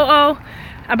nerfing of Ho-Oh,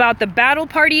 about the Battle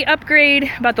Party upgrade,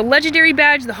 about the Legendary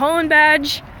Badge, the Hoenn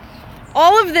Badge,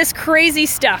 all of this crazy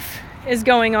stuff. is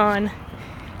going on.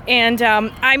 And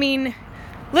I mean,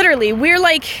 literally, we're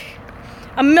like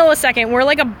a millisecond. We're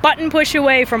like a button push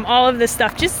away from all of this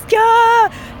stuff. Just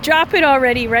drop it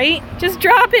already, right? Just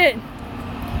drop it.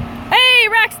 Hey,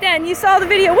 Raxton, you saw the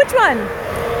video. Which one?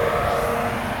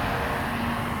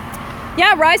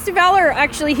 Yeah, Rise to Valor.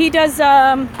 Actually, he does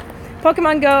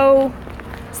Pokemon Go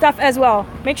stuff as well.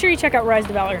 Make sure you check out Rise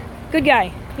to Valor. Good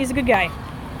guy. He's a good guy.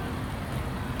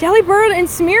 Delibird and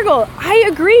Smeargle. I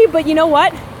agree, but you know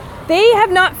what? They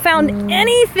have not found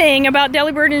anything about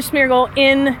Delibird and Smeargle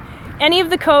in any of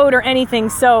the code or anything.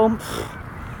 So,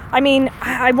 I mean,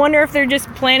 I wonder if they're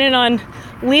just planning on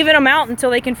leaving them out until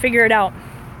they can figure it out.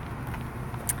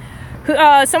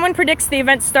 Someone predicts the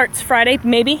event starts Friday,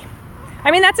 maybe. I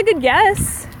mean, that's a good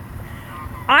guess.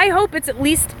 I hope it's at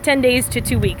least 10 days to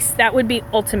 2 weeks. That would be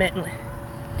ultimate.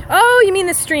 Oh, you mean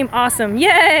the stream? Awesome.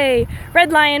 Yay!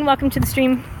 Red Lion, welcome to the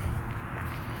stream.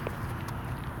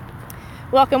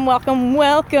 Welcome, welcome,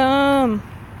 welcome.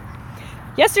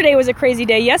 Yesterday was a crazy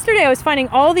day. Yesterday I was finding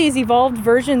all these evolved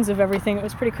versions of everything. It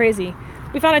was pretty crazy.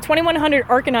 We found a 2100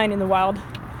 Arcanine in the wild,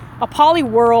 a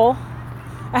Poliwhirl,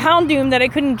 a Houndoom that I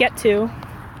couldn't get to.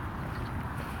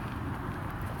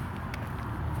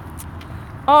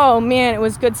 Oh man, it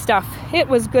was good stuff. It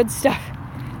was good stuff.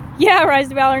 Yeah, Rise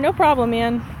to Valor, no problem,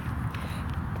 man.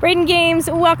 Braden Games,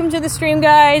 welcome to the stream,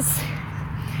 guys.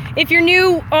 If you're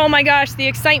new, oh my gosh, the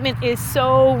excitement is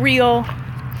so real.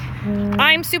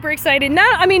 I'm super excited.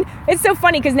 Now, I mean, it's so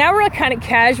funny because now we're kind of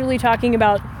casually talking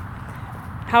about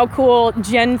how cool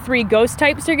Gen 3 ghost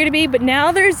types are going to be, but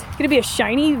now there's going to be a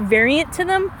shiny variant to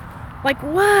them. Like,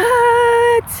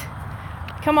 what?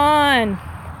 Come on.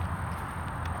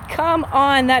 Come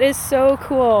on, that is so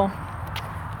cool.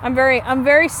 I'm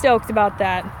very stoked about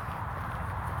that.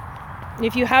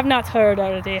 If you have not heard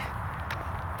already.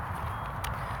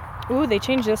 Ooh, they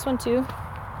changed this one too.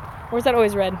 Or is that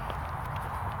always red?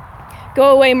 Go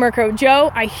away, Murkrow.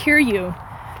 Joe, I hear you.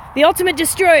 The Ultimate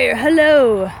Destroyer,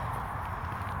 hello.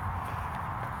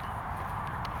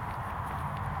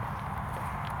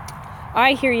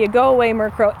 I hear you. Go away,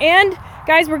 Murkrow. And,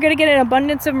 guys, we're going to get an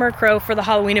abundance of Murkrow for the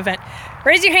Halloween event.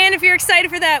 Raise your hand if you're excited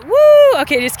for that. Woo!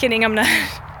 Okay, just kidding. I'm not.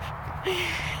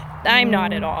 I'm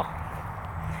not at all.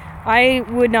 I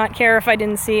would not care if I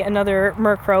didn't see another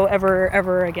Murkrow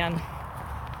ever again.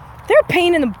 They're a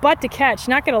pain in the butt to catch,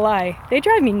 not gonna lie. They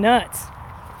drive me nuts.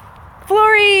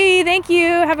 Flory, thank you.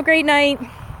 Have a great night.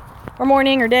 Or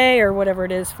morning or day or whatever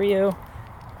it is for you.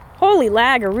 Holy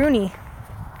lag or Rooney.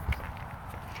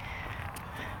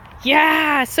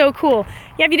 Yeah, so cool.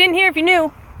 Yeah, if you didn't hear, if you're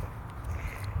new.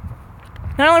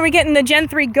 Not only are we getting the Gen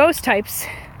 3 ghost types,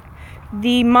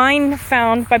 the mine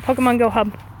found by Pokemon Go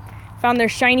Hub found their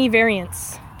shiny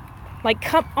variants. Like,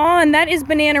 come on, that is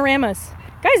Bananaramas.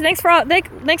 Guys, thanks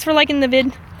for liking the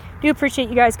vid. Do appreciate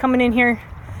you guys coming in here,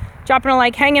 dropping a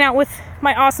like, hanging out with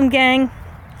my awesome gang,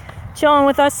 chilling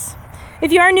with us.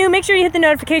 If you are new, make sure you hit the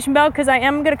notification bell because I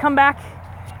am going to come back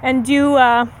and do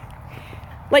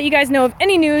let you guys know of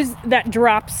any news that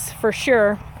drops for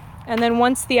sure. And then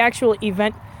once the actual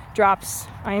event drops,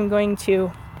 I am going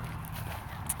to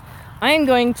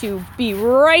be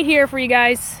right here for you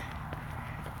guys,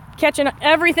 catching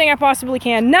everything I possibly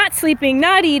can, not sleeping,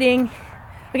 not eating.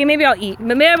 Okay, maybe I'll eat,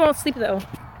 but maybe I won't sleep though.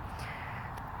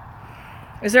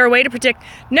 Is there a way to predict?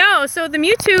 No, so the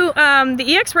Mewtwo,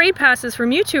 the EX raid passes for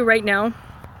Mewtwo right now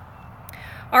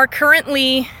are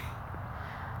currently,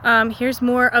 here's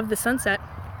more of the sunset,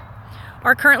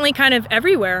 are currently kind of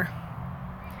everywhere.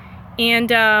 And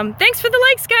thanks for the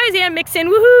likes, guys. Yeah, mix in,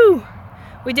 woohoo!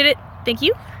 We did it, thank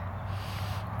you.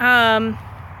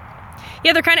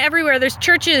 Yeah, they're kind of everywhere. There's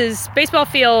churches, baseball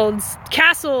fields,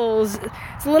 castles.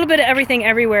 It's a little bit of everything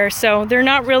everywhere. So they're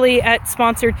not really at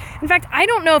sponsored. In fact, I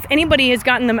don't know if anybody has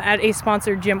gotten them at a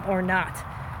sponsored gym or not.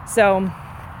 So,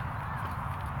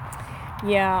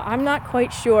 yeah, I'm not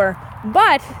quite sure.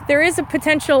 But there is a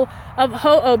potential of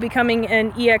Ho-Oh becoming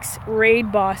an EX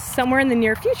raid boss somewhere in the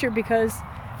near future because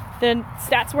the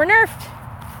stats were nerfed.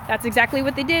 That's exactly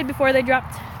what they did before they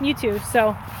dropped Mewtwo.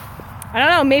 So, I don't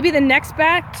know, maybe the next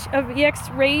batch of EX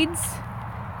raids,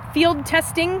 field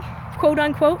testing, quote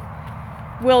unquote,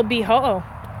 will be Ho-Oh.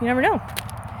 You never know.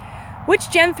 Which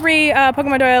Gen 3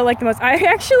 Pokemon do I like the most? I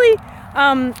actually,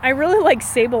 I really like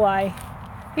Sableye.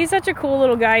 He's such a cool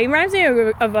little guy. He reminds me of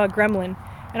a Gremlin.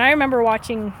 And I remember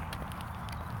watching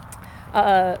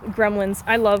Gremlins.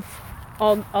 I love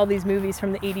all these movies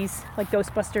from the 80s, like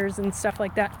Ghostbusters and stuff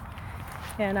like that.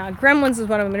 And Gremlins is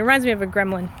one of them. It reminds me of a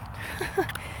Gremlin.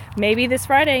 Maybe this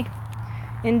Friday.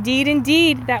 Indeed,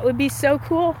 indeed. That would be so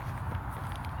cool.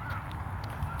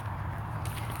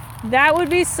 That would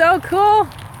be so cool.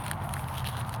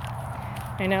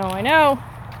 I know, I know.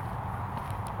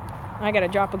 I gotta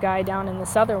drop a guy down in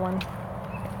this other one.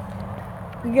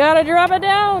 Gotta drop it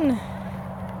down.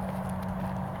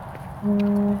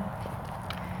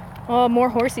 Oh,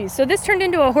 more horsies. So this turned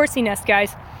into a horsey nest,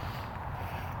 guys.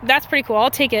 That's pretty cool.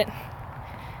 I'll take it.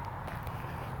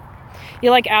 You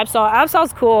like Absol?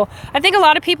 Absol's cool. I think a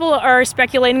lot of people are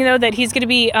speculating, though, that he's going to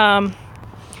be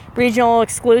regional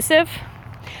exclusive.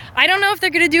 I don't know if they're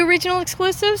going to do regional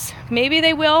exclusives. Maybe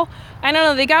they will. I don't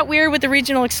know. They got weird with the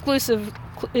regional exclusives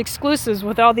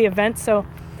with all the events, so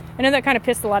I know that kind of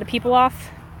pissed a lot of people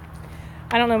off.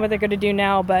 I don't know what they're going to do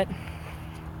now, but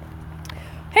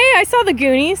hey, I saw The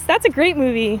Goonies. That's a great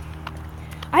movie.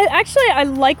 I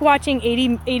like watching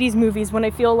 80s movies when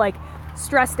I feel like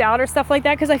stressed out or stuff like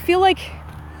that, because I feel like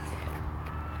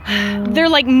they're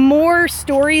like more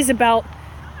stories about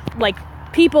like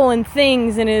people and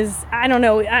things, and I don't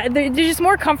know, they're just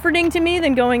more comforting to me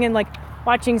than going and like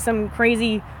watching some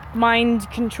crazy mind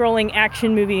controlling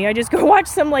action movie. I just go watch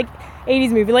some like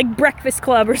 80s movie like Breakfast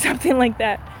Club or something like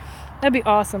that. That'd be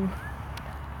awesome.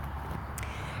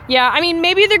 Yeah, I mean,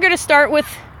 maybe they're going to start with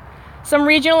some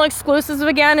regional exclusives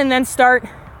again and then start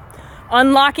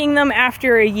unlocking them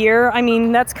after a year. I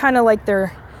mean, that's kind of like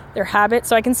their habit,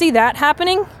 so I can see that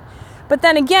happening. But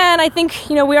then again, I think,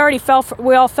 you know, we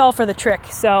all fell for the trick,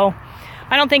 so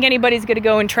I don't think anybody's going to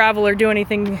go and travel or do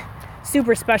anything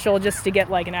super special just to get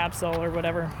like an Absol or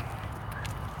whatever.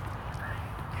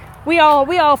 We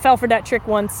all fell for that trick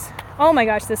once. Oh my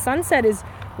gosh, the sunset is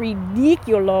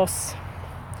ridiculous.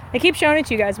 I keep showing it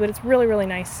to you guys, but it's really, really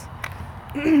nice.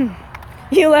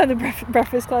 You love the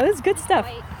Breakfast Club. It's good stuff.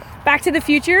 Back to the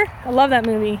Future. I love that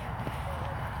movie.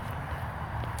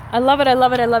 I love it. I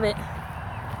love it. I love it.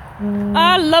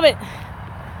 I love it.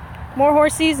 More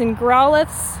horsies and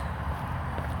Growliths.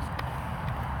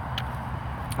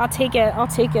 I'll take it. I'll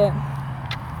take it.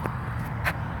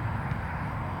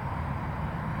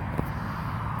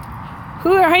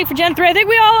 Who are hyped for Gen 3? I think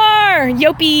we all are.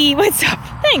 Yopie, what's up?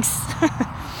 Thanks.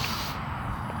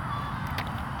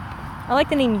 I like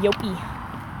the name Yopie.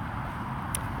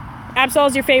 Absol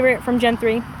is your favorite from Gen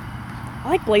 3. I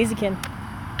like Blaziken.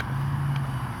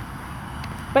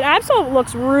 But Absol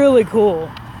looks really cool.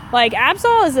 Like,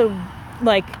 Absol is a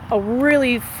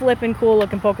really flippin' cool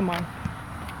looking Pokemon.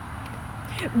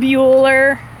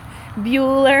 Bueller,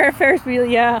 Ferris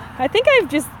Bueller, yeah. I think I've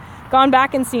just gone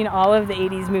back and seen all of the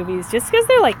 80s movies just because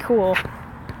they're like cool.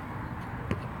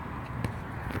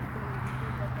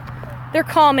 They're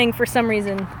calming for some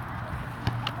reason.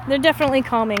 They're definitely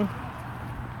calming.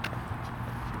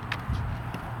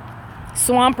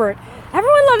 Swampert.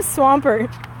 Everyone loves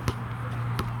Swampert.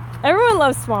 Everyone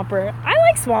loves Swampert. I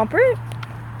like Swampert.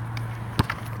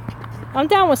 I'm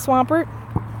down with Swampert.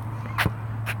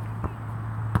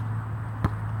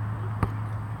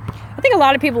 I think a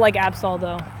lot of people like Absol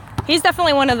though. He's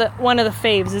definitely one of the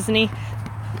faves, isn't he?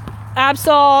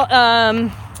 Absol,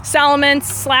 Salamence,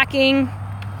 Slacking,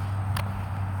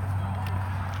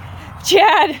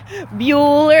 Chad,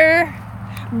 Bueller.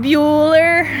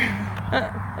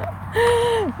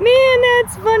 Man,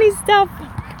 that's funny stuff.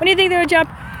 When do you think they would jump?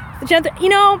 You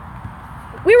know,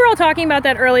 we were all talking about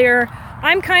that earlier.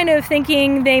 I'm kind of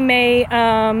thinking they may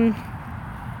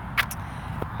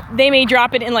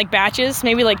drop it in like batches,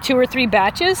 maybe like 2 or 3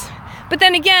 batches. But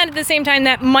then again, at the same time,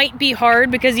 that might be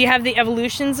hard because you have the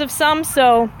evolutions of some.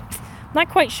 So I'm not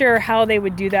quite sure how they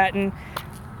would do that. And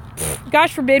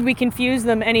gosh forbid we confuse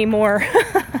them anymore.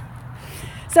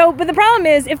 But the problem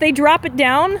is if they drop it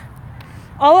down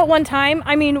all at one time,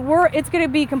 I mean, it's going to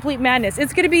be complete madness.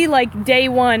 It's going to be like day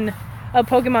 1 of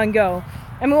Pokemon Go.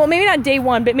 I mean, well, maybe not day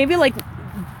 1, but maybe like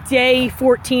day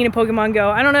 14 of Pokemon Go.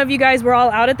 I don't know if you guys were all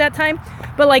out at that time,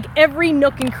 but like every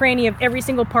nook and cranny of every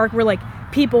single park were like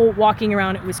people walking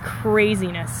around. It was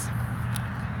craziness.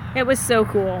 It was so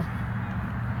cool.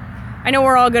 I know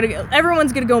we're all going to go,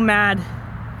 everyone's going to go mad.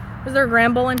 Is there a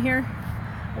Gramble in here?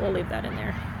 We'll leave that in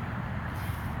there.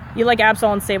 You like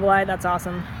Absol and Sableye? That's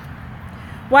awesome.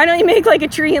 Why don't you make like a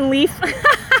tree and leaf? I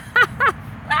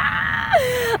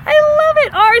love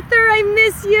it. Arthur, I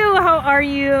miss you. How are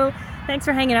you? Thanks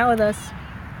for hanging out with us.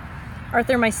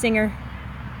 Arthur, my singer.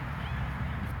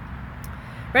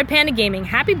 Red Panda Gaming,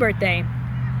 happy birthday.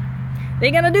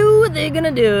 They're gonna do what they're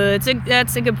gonna do.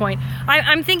 That's a good point.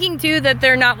 I'm thinking too that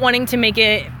they're not wanting to make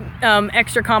it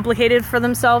extra complicated for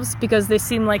themselves because they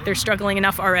seem like they're struggling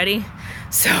enough already.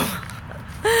 So,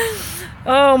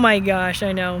 oh my gosh,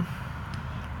 I know.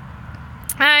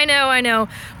 I know.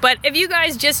 But if you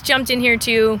guys just jumped in here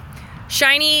too,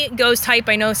 shiny ghost hype.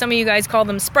 I know some of you guys call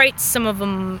them sprites. Some of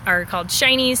them are called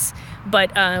shinies.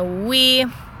 But we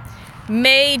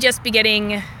may just be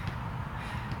getting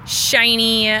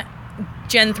shiny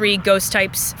Gen 3 ghost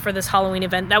types for this Halloween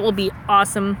event. That will be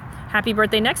awesome. Happy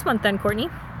birthday next month then, Courtney.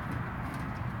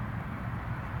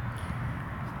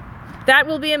 That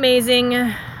will be amazing.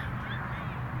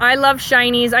 I love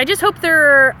shinies. I just hope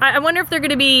I wonder if they're going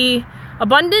to be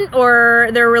abundant or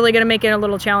they're really going to make it a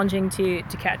little challenging to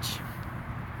catch.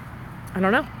 I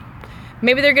don't know.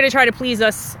 Maybe they're going to try to please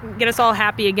us, get us all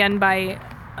happy again by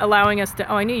allowing us to...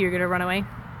 Oh, I knew you were going to run away.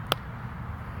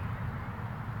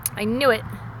 I knew it.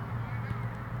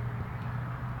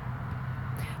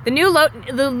 The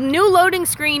new loading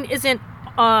screen isn't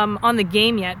on the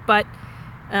game yet, but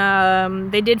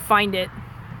they did find it.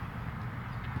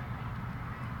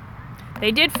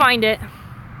 They did find it.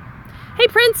 Hey,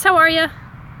 Prince, how are you? I'm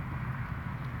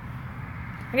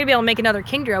going to be able to make another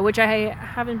Kingdra, which I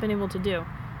haven't been able to do.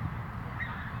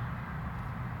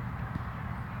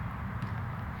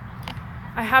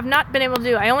 I have not been able to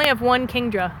do. I only have one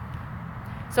Kingdra.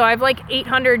 So I have like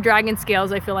 800 dragon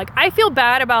scales, I feel like. I feel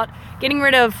bad about getting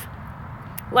rid of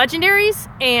legendaries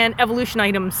and evolution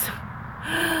items.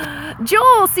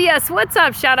 Joel CS, what's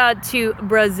up? Shout out to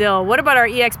Brazil. What about our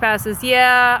EX passes?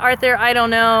 Yeah, Arthur, I don't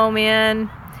know, man.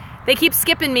 They keep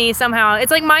skipping me somehow.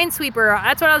 It's like Minesweeper.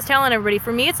 That's what I was telling everybody.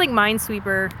 For me, it's like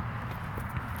Minesweeper.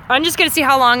 I'm just gonna see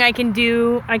how long I can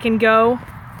go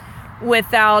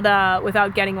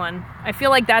without getting one. I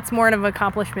feel like that's more of an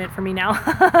accomplishment for me now.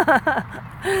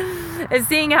 Is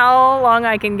seeing how long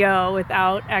I can go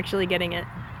without actually getting it.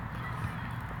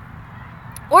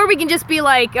 Or we can just be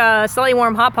like Slightly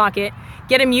Warm Hot Pocket,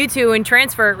 get a Mewtwo and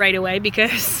transfer it right away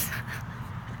because...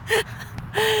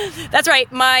 That's right,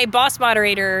 my boss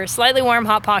moderator, Slightly Warm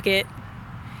Hot Pocket,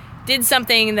 did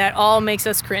something that all makes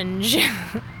us cringe.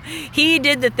 He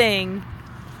did the thing.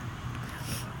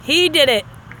 He did it.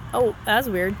 Oh, that's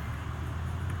weird.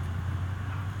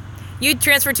 You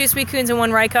transferred 2 Suicunes and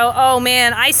 1 Raikou. Oh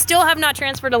man, I still have not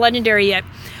transferred a legendary yet.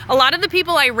 A lot of the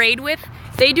people I raid with,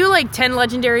 they do like 10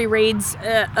 legendary raids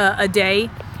a day,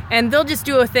 and they'll just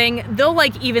do a thing. They'll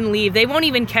like even leave. They won't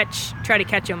even try to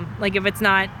catch them. Like if it's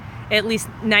not at least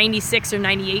 96 or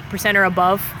 98% or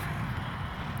above.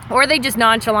 Or they just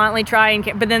nonchalantly try,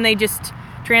 but then they just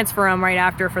transfer them right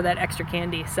after for that extra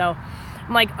candy. So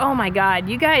I'm like, oh my god,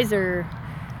 you guys they are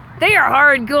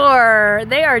hardcore.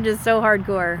 They are just so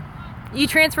hardcore. You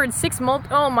transferred 6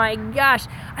 oh my gosh.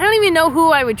 I don't even know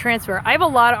who I would transfer. I have a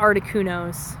lot of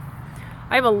Articunos.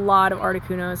 I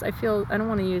don't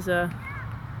want to use I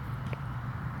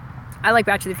like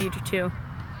Back to the Future too.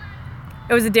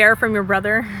 It was a dare from your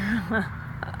brother.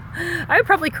 I would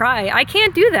probably cry. I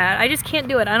can't do that. I just can't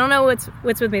do it. I don't know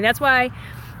what's with me. That's why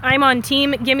I'm on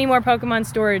team give me more Pokemon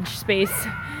storage space.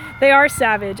 They are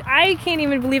savage. I can't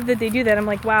even believe that they do that. I'm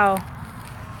like, wow.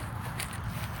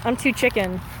 I'm too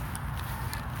chicken.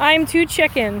 I'm too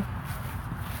chicken.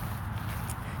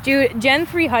 Dude, Gen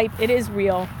 3 hype, it is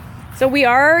real. So we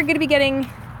are going to be getting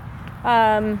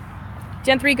Gen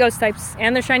 3 ghost types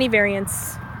and their shiny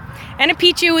variants. And a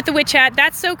Pichu with the witch hat.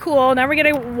 That's so cool. Now we're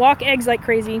going to walk eggs like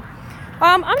crazy.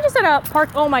 I'm just at a park.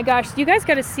 Oh my gosh. You guys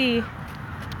got to see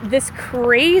this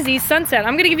crazy sunset.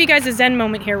 I'm going to give you guys a zen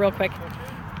moment here real quick.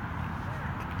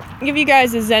 Give you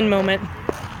guys a zen moment.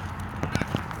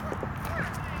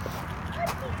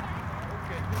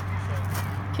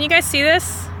 Can you guys see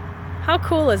this? How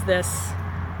cool is this?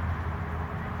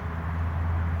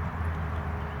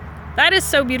 That is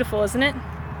so beautiful, isn't it?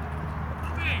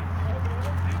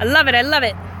 I love it, I love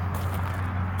it.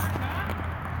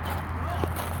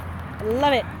 I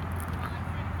love it.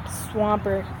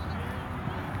 Swampert.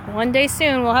 One day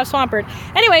soon we'll have Swampert.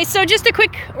 Anyway, so just a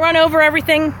quick run over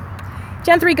everything.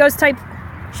 Gen 3 ghost type,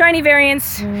 shiny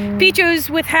variants, Pichus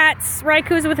with hats,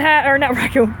 Raikous with hats, or not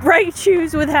Raikou,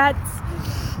 Raichus with hats,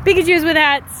 Pikachus with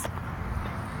hats,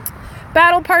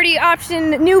 battle party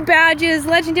option, new badges,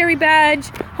 legendary badge,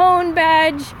 hone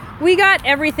badge. We got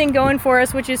everything going for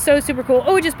us, which is so super cool.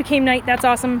 Oh, it just became night. That's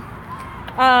awesome.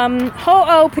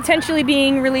 Ho-Oh potentially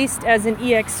being released as an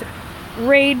EX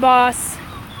raid boss.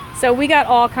 So we got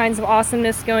all kinds of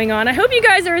awesomeness going on. I hope you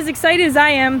guys are as excited as I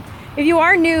am. If you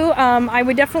are new, I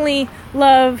would definitely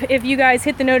love if you guys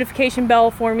hit the notification bell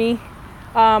for me.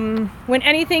 When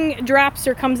anything drops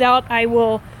or comes out, I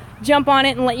will jump on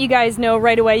it and let you guys know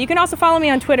right away. You can also follow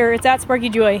me on Twitter. It's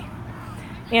 @SparkyJoy.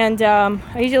 And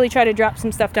I usually try to drop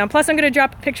some stuff down. Plus, I'm going to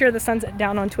drop a picture of the sunset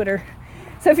down on Twitter.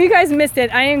 So if you guys missed it,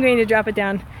 I am going to drop it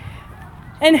down.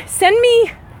 And send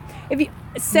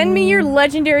me your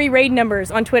legendary raid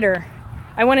numbers on Twitter.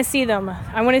 I want to see them.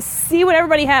 I want to see what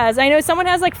everybody has. I know someone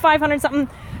has like 500 something.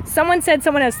 Someone said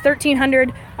someone has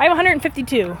 1,300. I have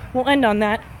 152. We'll end on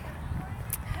that.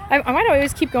 I might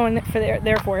always keep going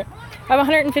there for it. I have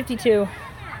 152.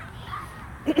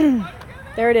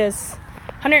 There it is.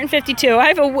 152. I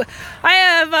have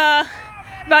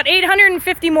about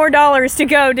 $850 more to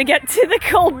go to get to the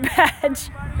gold badge.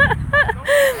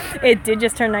 It did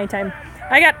just turn nighttime.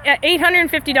 I got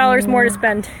 $850 more to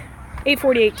spend.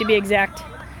 $848 to be exact,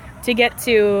 to get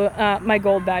to my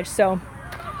gold badge. So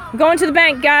I'm going to the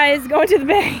bank, guys. Going to the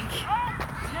bank.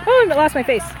 Oh, I lost my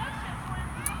face.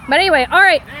 But anyway, all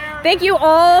right. Thank you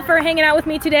all for hanging out with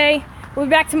me today. We'll be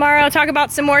back tomorrow, talk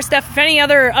about some more stuff. If any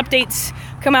other updates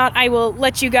come out, I will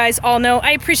let you guys all know.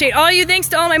 I appreciate all you. Thanks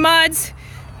to all my mods.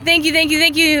 Thank you, thank you,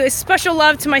 thank you. Special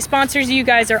love to my sponsors. You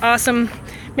guys are awesome.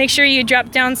 Make sure you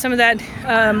drop down some of that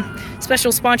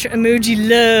special sponsor emoji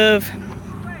love.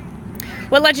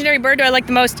 What legendary bird do I like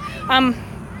the most?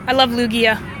 I love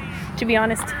Lugia, to be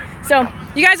honest. So,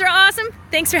 you guys are awesome.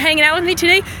 Thanks for hanging out with me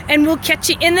today, and we'll catch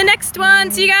you in the next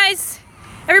one. See you guys.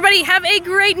 Everybody, have a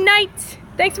great night.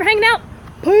 Thanks for hanging out.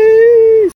 Peace.